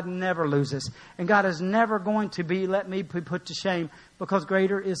 My God never loses. And God is never going to let me be put to shame, because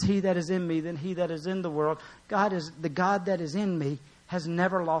greater is He that is in me than he that is in the world. The God that is in me has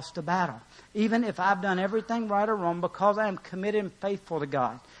never lost a battle. Even if I've done everything right or wrong, because I am committed and faithful to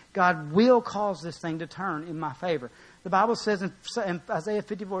God, God will cause this thing to turn in my favor. The Bible says in Isaiah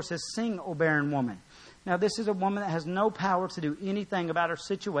 54, says, sing, O barren woman. Now, this is a woman that has no power to do anything about her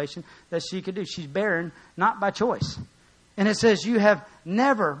situation that she could do. She's barren, not by choice. And it says, you have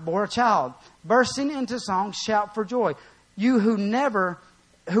never bore a child. Bursting into song, shout for joy. You who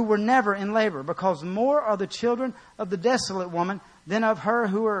were never in labor, because more are the children of the desolate woman than of her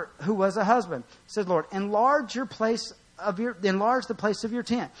who was a husband. Says Lord, enlarge the place of your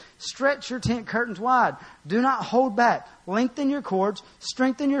tent. Stretch your tent curtains wide. Do not hold back. Lengthen your cords.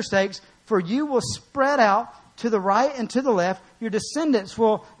 Strengthen your stakes. For you will spread out to the right and to the left. Your descendants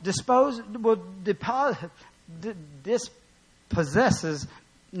will dispossess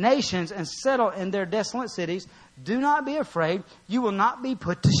nations and settle in their desolate cities. Do not be afraid. You will not be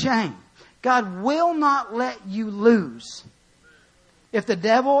put to shame. God will not let you lose if the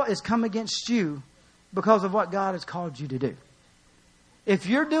devil is come against you because of what God has called you to do. If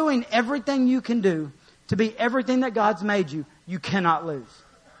you're doing everything you can do to be everything that God's made you, you cannot lose.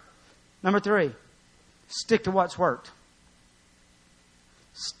 Number 3, stick to what's worked.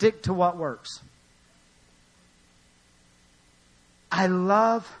 Stick to what works. I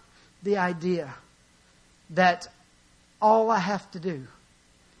love the idea that all I have to do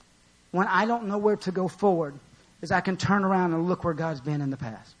when I don't know where to go forward is I can turn around and look where God's been in the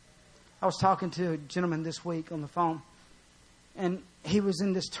past. I was talking to a gentleman this week on the phone, and he was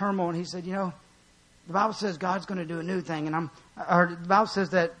in this turmoil, and he said, the Bible says God's going to do a new thing, and the Bible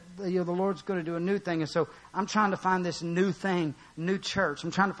says that the Lord's going to do a new thing, and so I'm trying to find this new thing, new church.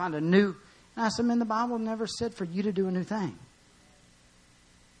 I'm trying to find a new... And I said, man, the Bible never said for you to do a new thing.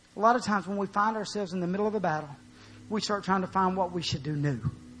 A lot of times when we find ourselves in the middle of a battle, we start trying to find what we should do new.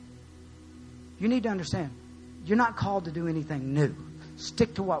 You need to understand, you're not called to do anything new.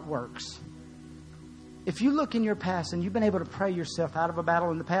 Stick to what works. If you look in your past and you've been able to pray yourself out of a battle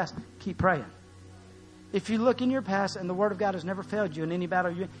in the past, keep praying. If you look in your past and the Word of God has never failed you in any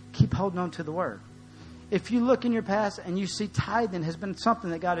battle, you keep holding on to the Word. If you look in your past and you see tithing has been something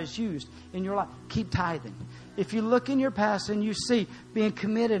that God has used in your life, keep tithing. If you look in your past and you see being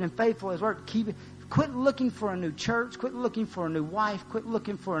committed and faithful as work, keep it. Quit looking for a new church. Quit looking for a new wife. Quit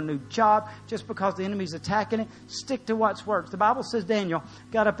looking for a new job just because the enemy's attacking it. Stick to what's worked. The Bible says Daniel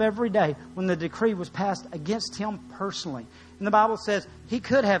got up every day when the decree was passed against him personally. And the Bible says he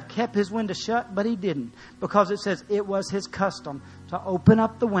could have kept his window shut, but he didn't. Because it says it was his custom to open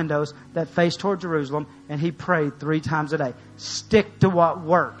up the windows that face toward Jerusalem, and he prayed 3 times a day. Stick to what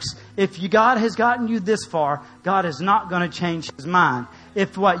works. If God has gotten you this far, God is not going to change His mind.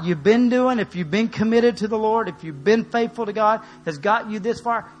 If what you've been doing, if you've been committed to the Lord, if you've been faithful to God, has got you this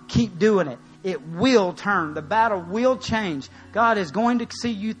far, keep doing it. It will turn. The battle will change. God is going to see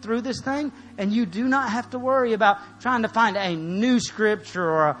you through this thing, and you do not have to worry about trying to find a new scripture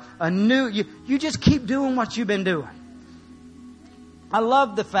or a new... You just keep doing what you've been doing. I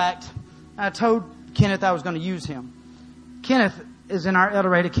love the fact, I told Kenneth I was going to use him. Kenneth is in our El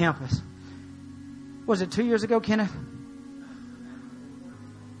Dorado campus. Was it 2 years ago, Kenneth?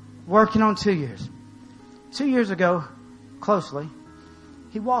 Working on 2 years. 2 years ago, closely,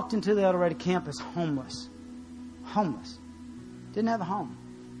 he walked into the El Dorado campus homeless. Homeless. Didn't have a home.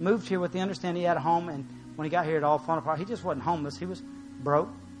 Moved here with the understanding he had a home, and when he got here it all fallen apart. He just wasn't homeless. He was broke,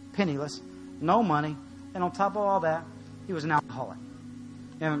 penniless, no money, and on top of all that, he was an alcoholic.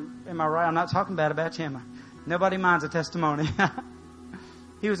 Am I right? I'm not talking bad about you, am I? Nobody minds a testimony.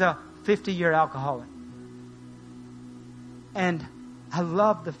 He was a 50-year alcoholic. And I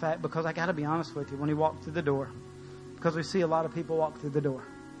love the fact, because I got to be honest with you, when he walked through the door, because we see a lot of people walk through the door.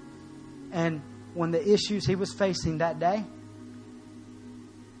 And when the issues he was facing that day,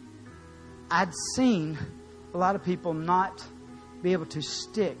 I'd seen a lot of people not be able to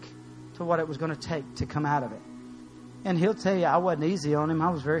stick to what it was going to take to come out of it. And he'll tell you, I wasn't easy on him. I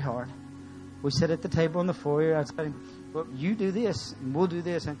was very hard. We sit at the table in the foyer. I'd say, well, you do this, and we'll do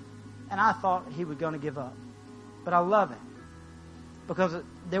this. And I thought he was going to give up. But I love it. Because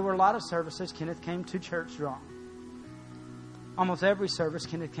there were a lot of services Kenneth came to church drunk. Almost every service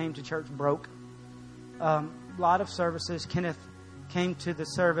Kenneth came to church broke. A lot of services Kenneth came to the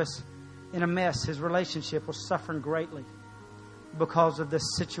service in a mess. His relationship was suffering greatly because of the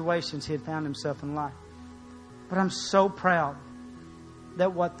situations he had found himself in life. But I'm so proud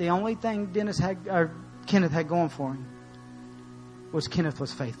that the only thing Kenneth had going for him was Kenneth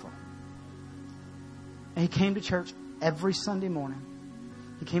was faithful. And he came to church every Sunday morning.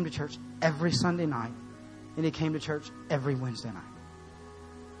 He came to church every Sunday night. And he came to church every Wednesday night.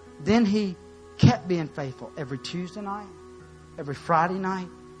 Then he kept being faithful every Tuesday night, every Friday night.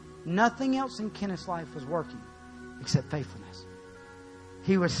 Nothing else in Kenneth's life was working except faithfulness.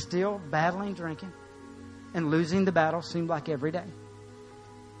 He was still battling drinking, and losing the battle seemed like every day.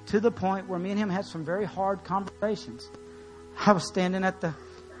 To the point where me and him had some very hard conversations. I was standing at the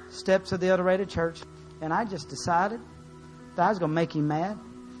steps of the El Dorado church, and I just decided that I was going to make him mad.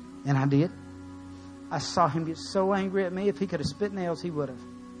 And I did. I saw him get so angry at me. If he could have spit nails, he would have.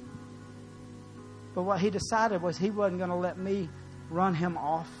 But what he decided was he wasn't going to let me run him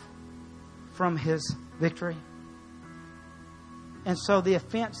off from his victory. And so the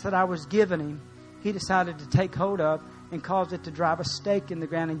offense that I was giving him, he decided to take hold of and cause it to drive a stake in the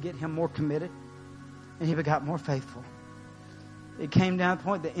ground and get him more committed. And he got more faithful. It came down to the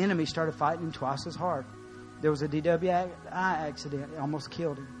point the enemy started fighting him twice as hard. There was a DWI accident. It almost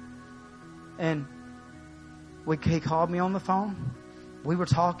killed him. And he called me on the phone. We were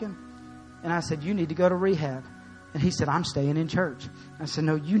talking. And I said, you need to go to rehab. And he said, I'm staying in church. I said,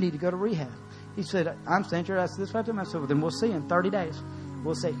 no, you need to go to rehab. He said, I'm staying in church. I said, this right to him. I said, well, then we'll see in 30 days.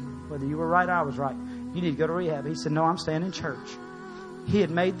 We'll see whether you were right or I was right. You need to go to rehab. He said, no, I'm staying in church. He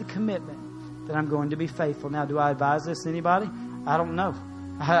had made the commitment that I'm going to be faithful. Now, do I advise this to anybody? I don't know.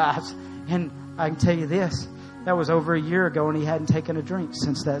 And I can tell you this. That was over a year ago, and he hadn't taken a drink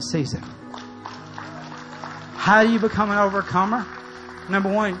since that season. How do you become an overcomer?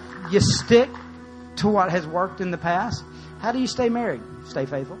 Number one, you stick to what has worked in the past. How do you stay married? Stay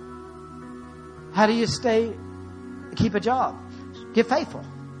faithful. How do you keep a job? Get faithful.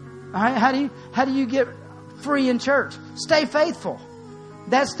 All right? How do you get free in church? Stay faithful.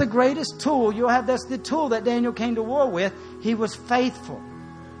 That's the greatest tool you'll have. That's the tool that Daniel came to war with. He was faithful.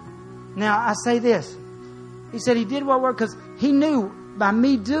 Now, I say this. He said he did what worked because he knew by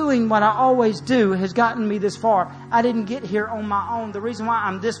me doing what I always do has gotten me this far. I didn't get here on my own. The reason why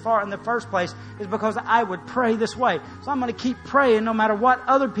I'm this far in the first place is because I would pray this way. So I'm going to keep praying no matter what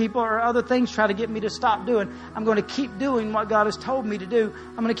other people or other things try to get me to stop doing. I'm going to keep doing what God has told me to do.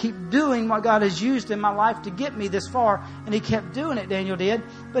 I'm going to keep doing what God has used in my life to get me this far. And he kept doing it, Daniel did.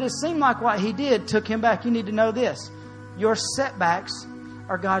 But it seemed like what he did took him back. You need to know this. Your setbacks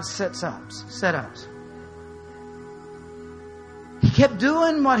are God's setups. He kept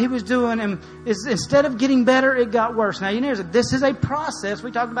doing what he was doing, and instead of getting better, it got worse. Now, you know, this is a process. We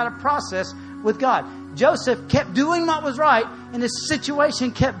talked about a process with God. Joseph kept doing what was right, and his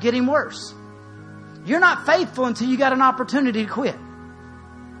situation kept getting worse. You're not faithful until you got an opportunity to quit.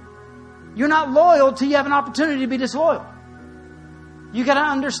 You're not loyal until you have an opportunity to be disloyal. You got to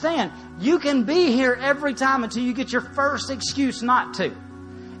understand, you can be here every time until you get your first excuse not to.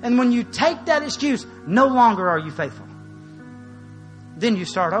 And when you take that excuse, no longer are you faithful. Then you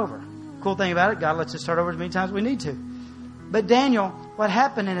start over. Cool thing about it, God lets us start over as many times as we need to. But Daniel, what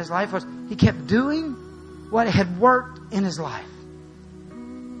happened in his life was he kept doing what had worked in his life.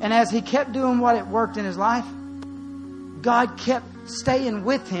 And as he kept doing what had worked in his life, God kept staying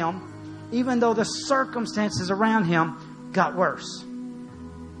with him, even though the circumstances around him got worse.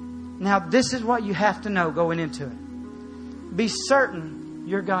 Now, this is what you have to know going into it. Be certain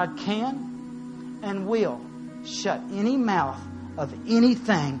your God can and will shut any mouth of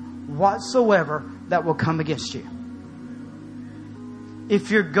anything whatsoever that will come against you. If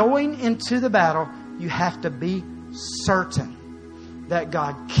you're going into the battle, you have to be certain that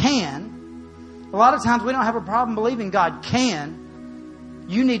God can. A lot of times we don't have a problem believing God can.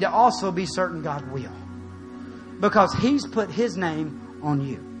 You need to also be certain God will. Because He's put His name on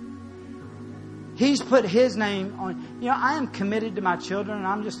you. He's put His name on... You know, I am committed to my children, and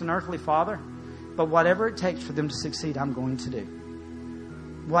I'm just an earthly father. But whatever it takes for them to succeed, I'm going to do.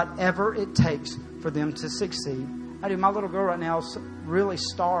 Whatever it takes for them to succeed. I do. My little girl right now is really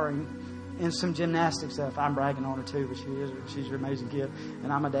starring in some gymnastics stuff. I'm bragging on her too, but she's an amazing kid.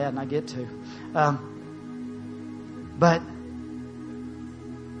 And I'm a dad and I get to. But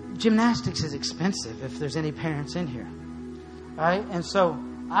gymnastics is expensive if there's any parents in here. Right? And so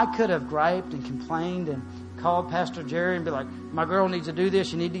I could have griped and complained and called Pastor Jerry and be like, my girl needs to do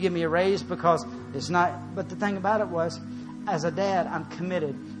this. You need to give me a raise because it's not. But the thing about it was, as a dad, I'm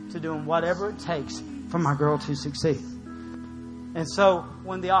committed to doing whatever it takes for my girl to succeed. And so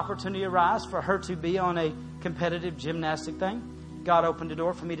when the opportunity arose for her to be on a competitive gymnastic thing, God opened the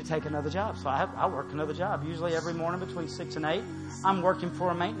door for me to take another job. So I work another job. Usually every morning between 6 and 8, I'm working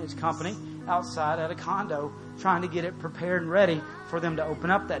for a maintenance company outside at a condo trying to get it prepared and ready for them to open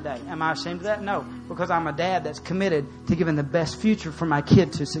up that day. Am I ashamed of that? No, because I'm a dad that's committed to giving the best future for my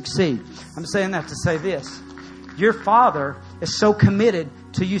kid to succeed. I'm saying that to say this. Your Father is so committed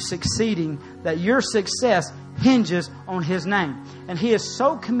to you succeeding that your success hinges on His name. And He is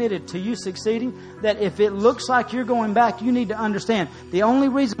so committed to you succeeding that if it looks like you're going back, you need to understand the only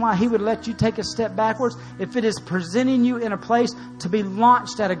reason why He would let you take a step backwards, if it is presenting you in a place to be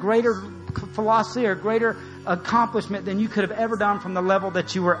launched at a greater velocity or greater accomplishment than you could have ever done from the level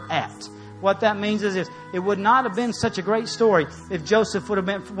that you were at. What that means is it would not have been such a great story if Joseph would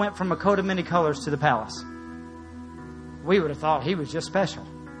have went from a coat of many colors to the palace. We would have thought he was just special.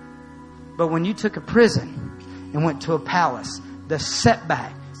 But when you took a prison and went to a palace, the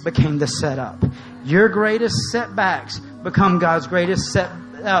setback became the setup. Your greatest setbacks become God's greatest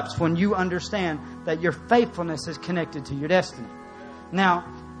setups when you understand that your faithfulness is connected to your destiny. Now,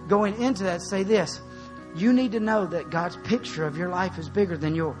 going into that, say this. You need to know that God's picture of your life is bigger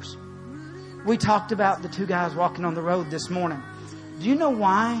than yours. We talked about the two guys walking on the road this morning. Do you know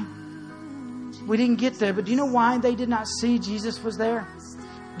why? We didn't get there, but do you know why they did not see Jesus was there?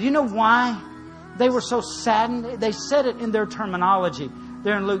 Do you know why they were so saddened? They said it in their terminology.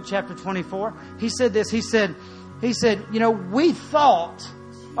 There in Luke chapter 24. He said this. He said, we thought,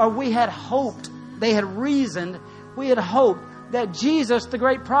 or we had hoped, they had reasoned, we had hoped that Jesus, the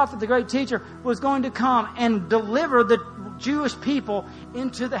great prophet, the great teacher, was going to come and deliver the Jewish people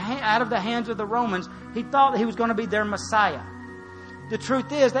out of the hands of the Romans. He thought that he was going to be their Messiah. The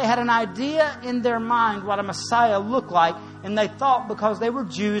truth is, they had an idea in their mind what a Messiah looked like, and they thought, because they were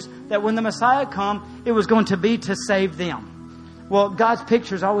Jews, that when the Messiah come, it was going to be to save them. Well, God's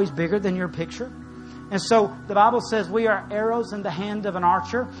picture is always bigger than your picture. And so the Bible says we are arrows in the hand of an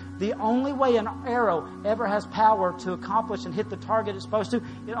archer. The only way an arrow ever has power to accomplish and hit the target it's supposed to,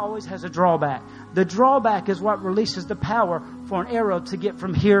 it always has a drawback. The drawback is what releases the power for an arrow to get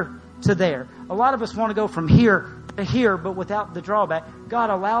from here to there. A lot of us want to go from here to here, but without the drawback. God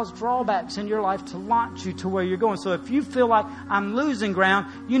allows drawbacks in your life to launch you to where you're going. So if you feel like I'm losing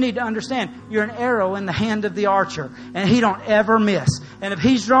ground, you need to understand you're an arrow in the hand of the archer, and he don't ever miss. And if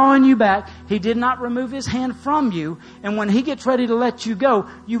he's drawing you back, he did not remove his hand from you. And when he gets ready to let you go,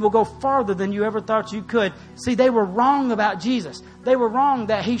 you will go farther than you ever thought you could. See, they were wrong about Jesus. They were wrong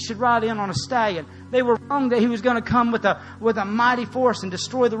that he should ride in on a stallion. They were wrong that he was going to come with a mighty force and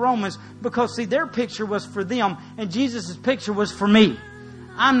destroy the Romans, because, see, their picture was for them and Jesus' picture was for me.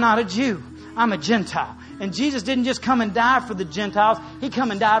 I'm not a Jew. I'm a Gentile. And Jesus didn't just come and die for the Gentiles. He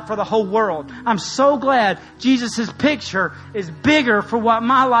come and died for the whole world. I'm so glad Jesus' picture is bigger for what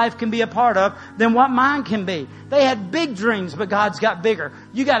my life can be a part of than what mine can be. They had big dreams, but God's got bigger.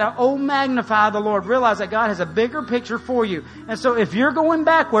 You got to magnify the Lord. Realize that God has a bigger picture for you. And so if you're going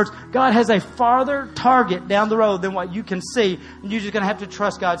backwards, God has a farther target down the road than what you can see. And you're just going to have to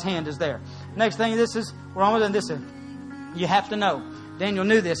trust God's hand is there. Next thing, we're almost done. This is, you have to know. Daniel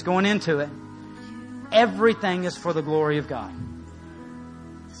knew this going into it. Everything is for the glory of God.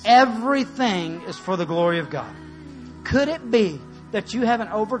 Everything is for the glory of God. Could it be that you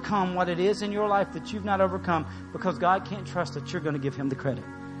haven't overcome what it is in your life that you've not overcome because God can't trust that you're going to give Him the credit?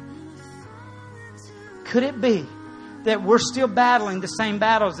 Could it be that we're still battling the same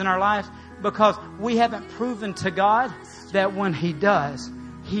battles in our lives because we haven't proven to God that when He does,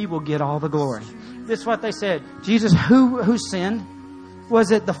 He will get all the glory? This is what they said. Jesus, who sinned?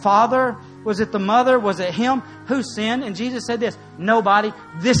 Was it the father? Was it the mother? Was it him? Who sinned? And Jesus said this, nobody.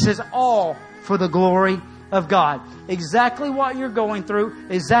 This is all for the glory of God. Exactly what you're going through,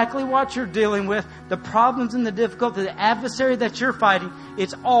 exactly what you're dealing with, the problems and the difficulty, the adversary that you're fighting,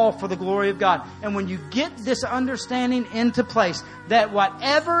 it's all for the glory of God. And when you get this understanding into place, that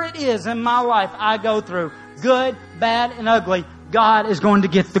whatever it is in my life I go through, good, bad, and ugly, God is going to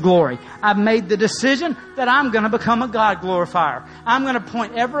get the glory. I've made the decision that I'm going to become a God glorifier. I'm going to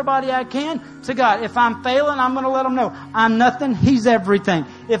point everybody I can to God. If I'm failing, I'm going to let them know I'm nothing. He's everything.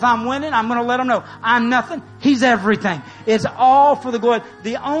 If I'm winning, I'm going to let them know I'm nothing. He's everything. It's all for the glory.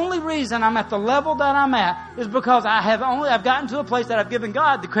 The only reason I'm at the level that I'm at is because I've gotten to a place that I've given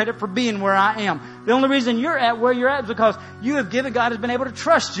God the credit for being where I am. The only reason you're at where you're at is because God has been able to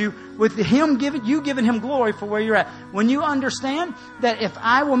trust you with Him giving Him glory for where you're at. When you understand that if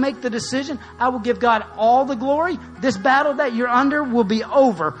I will make the decision, I will give God all the glory, this battle that you're under will be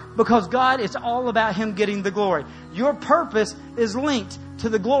over, because God, it's all about Him getting the glory. Your purpose is linked to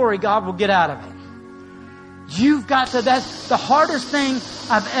the glory God will get out of it. You've got to, that's the hardest thing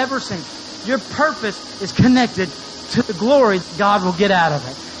I've ever seen. Your purpose is connected to the glory God will get out of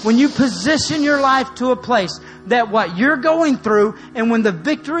it. When you position your life to a place that what you're going through, and when the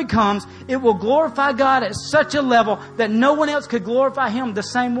victory comes, it will glorify God at such a level that no one else could glorify Him the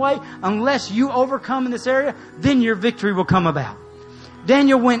same way unless you overcome in this area, then your victory will come about.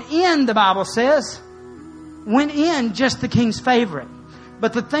 Daniel went in, the Bible says, just the king's favorite.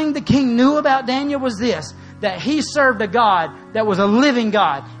 But the thing the king knew about Daniel was this, that he served a God that was a living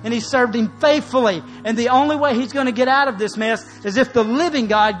God, and he served Him faithfully. And the only way he's going to get out of this mess is if the living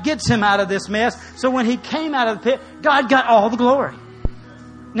God gets him out of this mess. So when he came out of the pit, God got all the glory.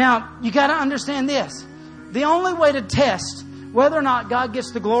 Now, you got to understand this. The only way to test whether or not God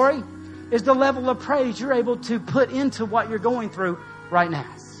gets the glory is the level of praise you're able to put into what you're going through right now.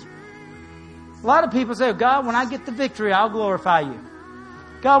 A lot of people say, God, when I get the victory, I'll glorify You.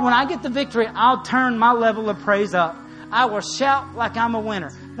 God, when I get the victory, I'll turn my level of praise up. I will shout like I'm a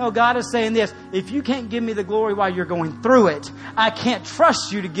winner. No, God is saying this. If you can't give me the glory while you're going through it, I can't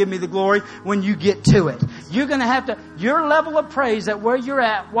trust you to give me the glory when you get to it. You're going to have to, your level of praise at where you're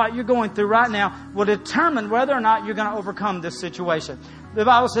at, what you're going through right now, will determine whether or not you're going to overcome this situation. The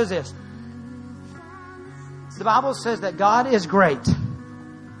Bible says this. The Bible says that God is great.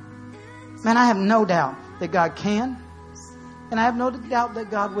 Man, I have no doubt that God can. And I have no doubt that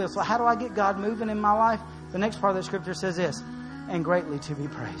God will. So how do I get God moving in my life? The next part of the scripture says this, and greatly to be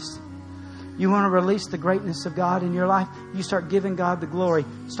praised. You want to release the greatness of God in your life? You start giving God the glory.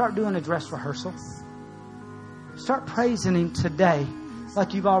 Start doing a dress rehearsal. Start praising Him today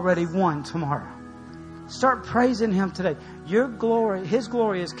like you've already won tomorrow. Start praising Him today. Your glory, His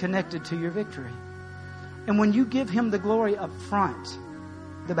glory is connected to your victory. And when you give Him the glory up front,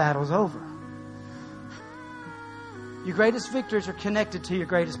 the battle's over. Your greatest victories are connected to your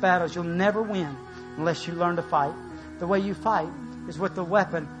greatest battles. You'll never win unless you learn to fight. The way you fight is with the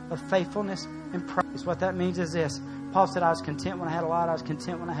weapon of faithfulness and praise. What that means is this. Paul said, I was content when I had a lot. I was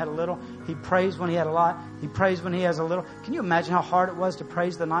content when I had a little. He praised when he had a lot. He praised when he has a little. Can you imagine how hard it was to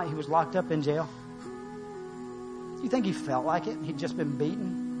praise the night he was locked up in jail? Do you think he felt like it? He'd just been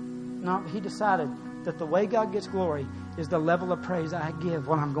beaten? No, he decided that the way God gets glory is the level of praise I give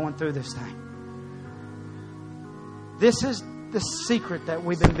when I'm going through this thing. This is the secret that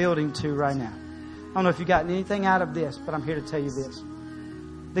we've been building to right now. I don't know if you got anything out of this, but I'm here to tell you this.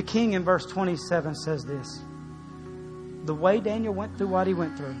 The king in verse 27 says this. The way Daniel went through what he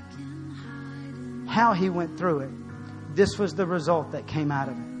went through, how he went through it, this was the result that came out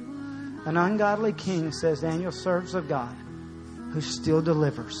of it. An ungodly king, says Daniel, serves a God who still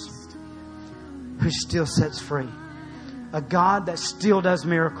delivers, who still sets free, a God that still does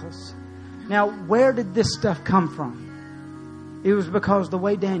miracles. Now, where did this stuff come from? It was because the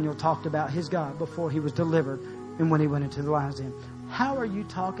way Daniel talked about his God before he was delivered and when he went into the lion's den. How are you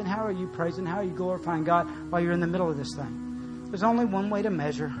talking? How are you praising? How are you glorifying God while you're in the middle of this thing? There's only one way to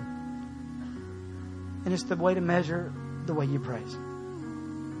measure. And it's the way to measure the way you praise.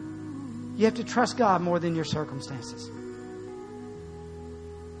 You have to trust God more than your circumstances.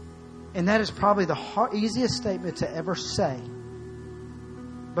 And that is probably the easiest statement to ever say,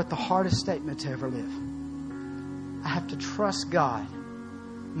 but the hardest statement to ever live. I have to trust God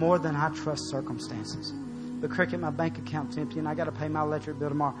more than I trust circumstances. But Cricket, my bank account's empty and I got to pay my electric bill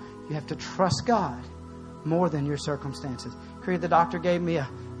tomorrow. You have to trust God more than your circumstances. Cricket, the doctor gave me a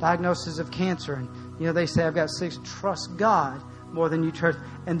diagnosis of cancer and they say I've got 6. Trust God more than you trust.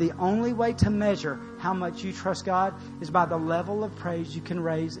 And the only way to measure how much you trust God is by the level of praise you can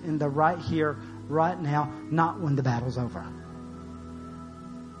raise in the right here, right now, not when the battle's over.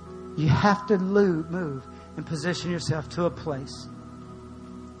 You have to move and position yourself to a place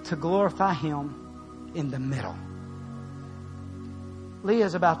to glorify Him in the middle.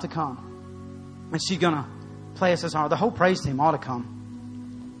 Leah's about to come, and she's going to play us a song. The whole praise team ought to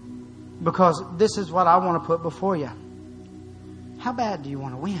come, because this is what I want to put before you. How bad do you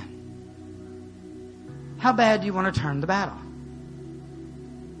want to win? How bad do you want to turn the battle?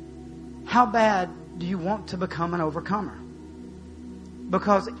 How bad do you want to become an overcomer?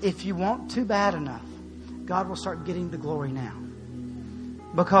 Because if you want to bad enough, God will start getting the glory now.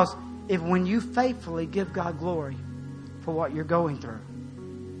 Because when you faithfully give God glory for what you're going through,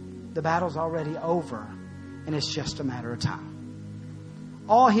 the battle's already over and it's just a matter of time.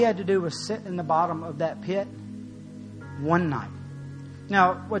 All he had to do was sit in the bottom of that pit one night.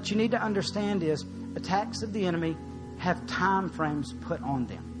 Now, what you need to understand is attacks of the enemy have time frames put on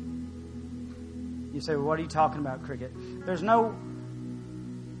them. You say, well, what are you talking about, Cricket? There's no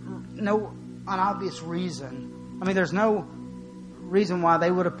unobvious reason. I mean, there's no reason why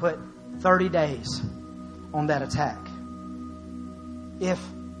they would have put 30 days on that attack if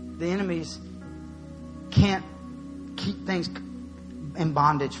the enemies can't keep things in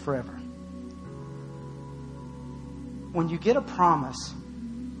bondage forever. When you get a promise,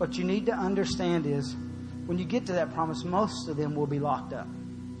 what you need to understand is when you get to that promise, most of them will be locked up.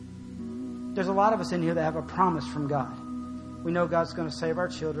 There's a lot of us in here that have a promise from God. We know God's going to save our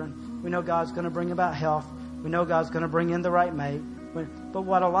children. We know God's going to bring about health. We know God's going to bring in the right mate. But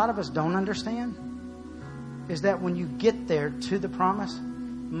what a lot of us don't understand is that when you get there to the promise,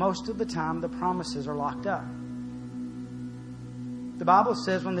 most of the time the promises are locked up. The Bible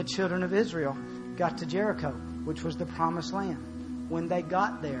says when the children of Israel got to Jericho, which was the promised land, when they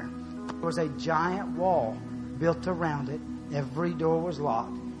got there, there was a giant wall built around it. Every door was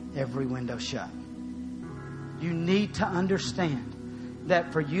locked. Every window shut. You need to understand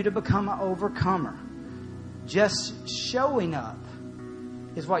that for you to become an overcomer, just showing up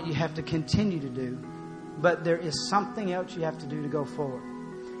is what you have to continue to do. But there is something else you have to do to go forward.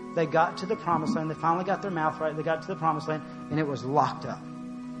 They got to the promised land. They finally got their mouth right. They got to the promised land and it was locked up.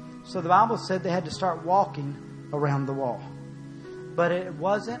 So the Bible said they had to start walking around the wall. But it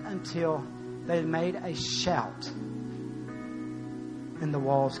wasn't until they made a shout and the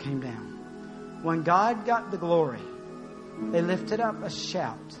walls came down. When God got the glory, they lifted up a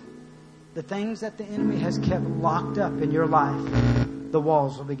shout. The things that the enemy has kept locked up in your life, the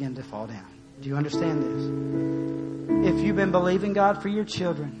walls will begin to fall down. Do you understand this? If you've been believing God for your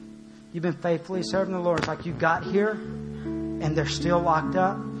children, you've been faithfully serving the Lord, it's like you got here and they're still locked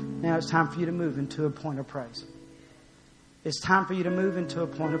up. Now it's time for you to move into a point of praise. It's time for you to move into a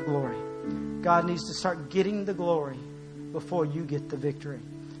point of glory. God needs to start getting the glory before you get the victory.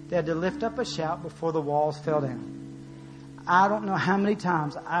 They had to lift up a shout before the walls fell down. I don't know how many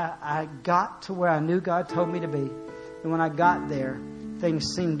times I got to where I knew God told me to be. And when I got there,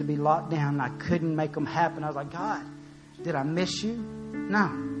 things seemed to be locked down and I couldn't make them happen. I was like, God, did I miss you?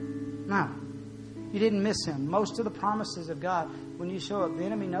 No. You didn't miss Him. Most of the promises of God, when you show up, the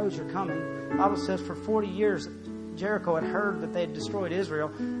enemy knows you're coming. The Bible says for 40 years, Jericho had heard that they had destroyed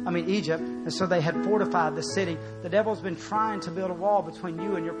Egypt, and so they had fortified the city. The devil's been trying to build a wall between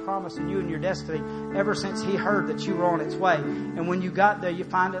you and your promise and you and your destiny ever since he heard that you were on its way. And when you got there, you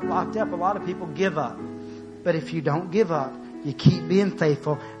find it locked up. A lot of people give up. But if you don't give up, you keep being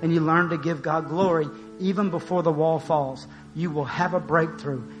faithful and you learn to give God glory even before the wall falls, you will have a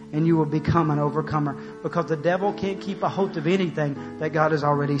breakthrough and you will become an overcomer, because the devil can't keep a hold of anything that God has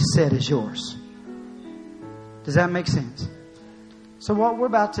already said is yours. Does that make sense? So what we're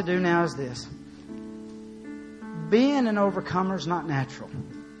about to do now is this. Being an overcomer is not natural.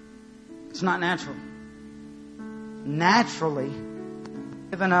 It's not natural. Naturally,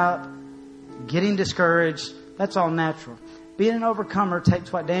 giving up, getting discouraged, that's all natural. Being an overcomer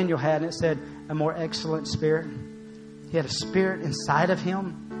takes what Daniel had, and it said a more excellent spirit. He had a spirit inside of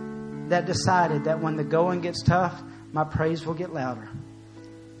him that decided that when the going gets tough, my praise will get louder.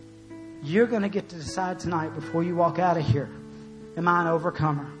 You're going to get to decide tonight before you walk out of here, am I an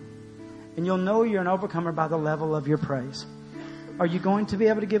overcomer? And you'll know you're an overcomer by the level of your praise. Are you going to be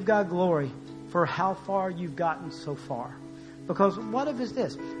able to give God glory for how far you've gotten so far? Because what if it's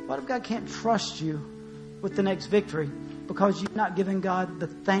this? What if God can't trust you with the next victory because you've not given God the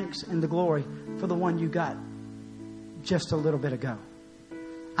thanks and the glory for the one you got just a little bit ago?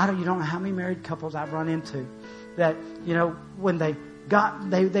 You don't know how many married couples I've run into that, when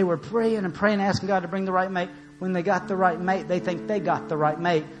they were praying, asking God to bring the right mate. When they got the right mate, they think they got the right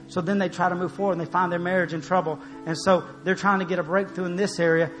mate. So then they try to move forward and they find their marriage in trouble. And so they're trying to get a breakthrough in this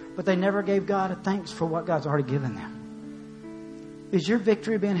area, but they never gave God a thanks for what God's already given them. Is your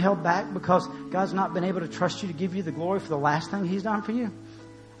victory being held back because God's not been able to trust you to give you the glory for the last thing He's done for you?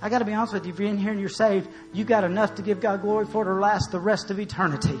 I got to be honest with you. If you're in here and you're saved, you got enough to give God glory for to last the rest of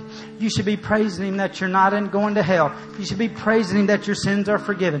eternity. You should be praising Him that you're not going to hell. You should be praising Him that your sins are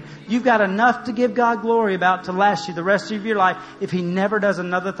forgiven. You've got enough to give God glory about to last you the rest of your life if He never does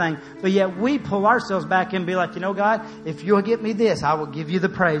another thing. But yet we pull ourselves back and be like, God, if you'll get me this, I will give you the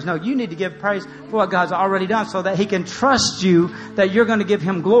praise. No, you need to give praise for what God's already done so that He can trust you that you're going to give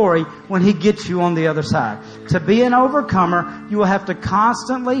Him glory when He gets you on the other side. To be an overcomer, you will have to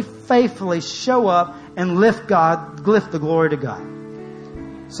constantly, faithfully show up and lift the glory to God.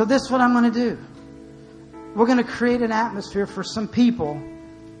 So this is what I'm going to do. We're going to create an atmosphere for some people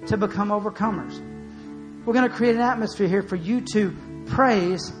to become overcomers. We're going to create an atmosphere here for you to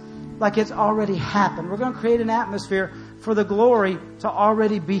praise like it's already happened. We're going to create an atmosphere for the glory to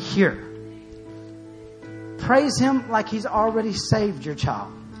already be here. Praise Him like He's already saved your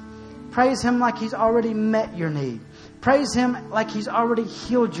child. Praise Him like He's already met your need. Praise Him like He's already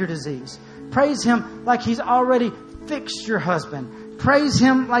healed your disease. Praise Him like He's already fixed your husband. Praise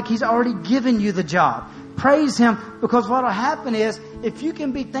Him like He's already given you the job. Praise Him, because what will happen is if you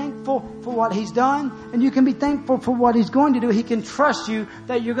can be thankful for what He's done and you can be thankful for what He's going to do, He can trust you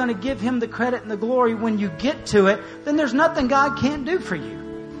that you're going to give Him the credit and the glory when you get to it. Then there's nothing God can't do for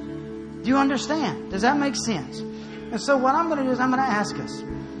you. Do you understand? Does that make sense? And so what I'm going to do is I'm going to ask us.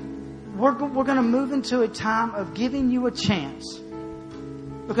 We're going to move into a time of giving you a chance.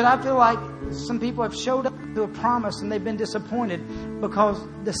 Because I feel like some people have showed up to a promise and they've been disappointed because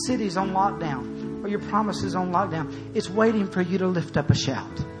the city's on lockdown or your promise is on lockdown. It's waiting for you to lift up a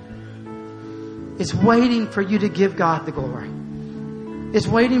shout. It's waiting for you to give God the glory. It's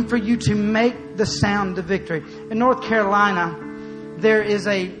waiting for you to make the sound of victory. In North Carolina, there is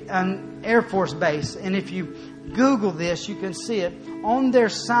an Air Force base. And if you Google this, you can see it. On their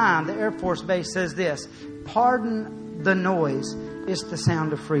sign, the Air Force Base says this: "Pardon the noise, it's the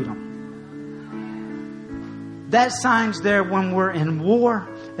sound of freedom." That sign's there when we're in war,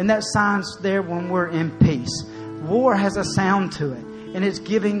 and that sign's there when we're in peace. War has a sound to it, and it's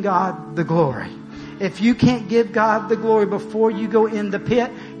giving God the glory. If you can't give God the glory before you go in the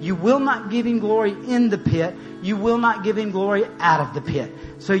pit, you will not give Him glory in the pit. you will not give Him glory out of the pit.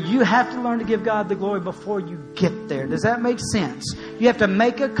 So you have to learn to give God the glory before you get there. Does that make sense? You have to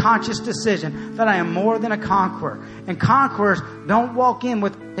make a conscious decision that I am more than a conqueror. And conquerors don't walk in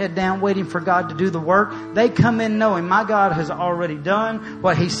with their head down waiting for God to do the work. They come in knowing my God has already done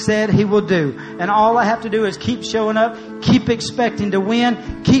what He said He will do. And all I have to do is keep showing up, keep expecting to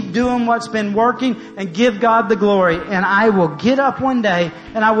win, keep doing what's been working, and give God the glory. And I will get up one day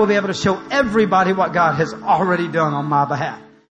and I will be able to show everybody what God has already done on my behalf.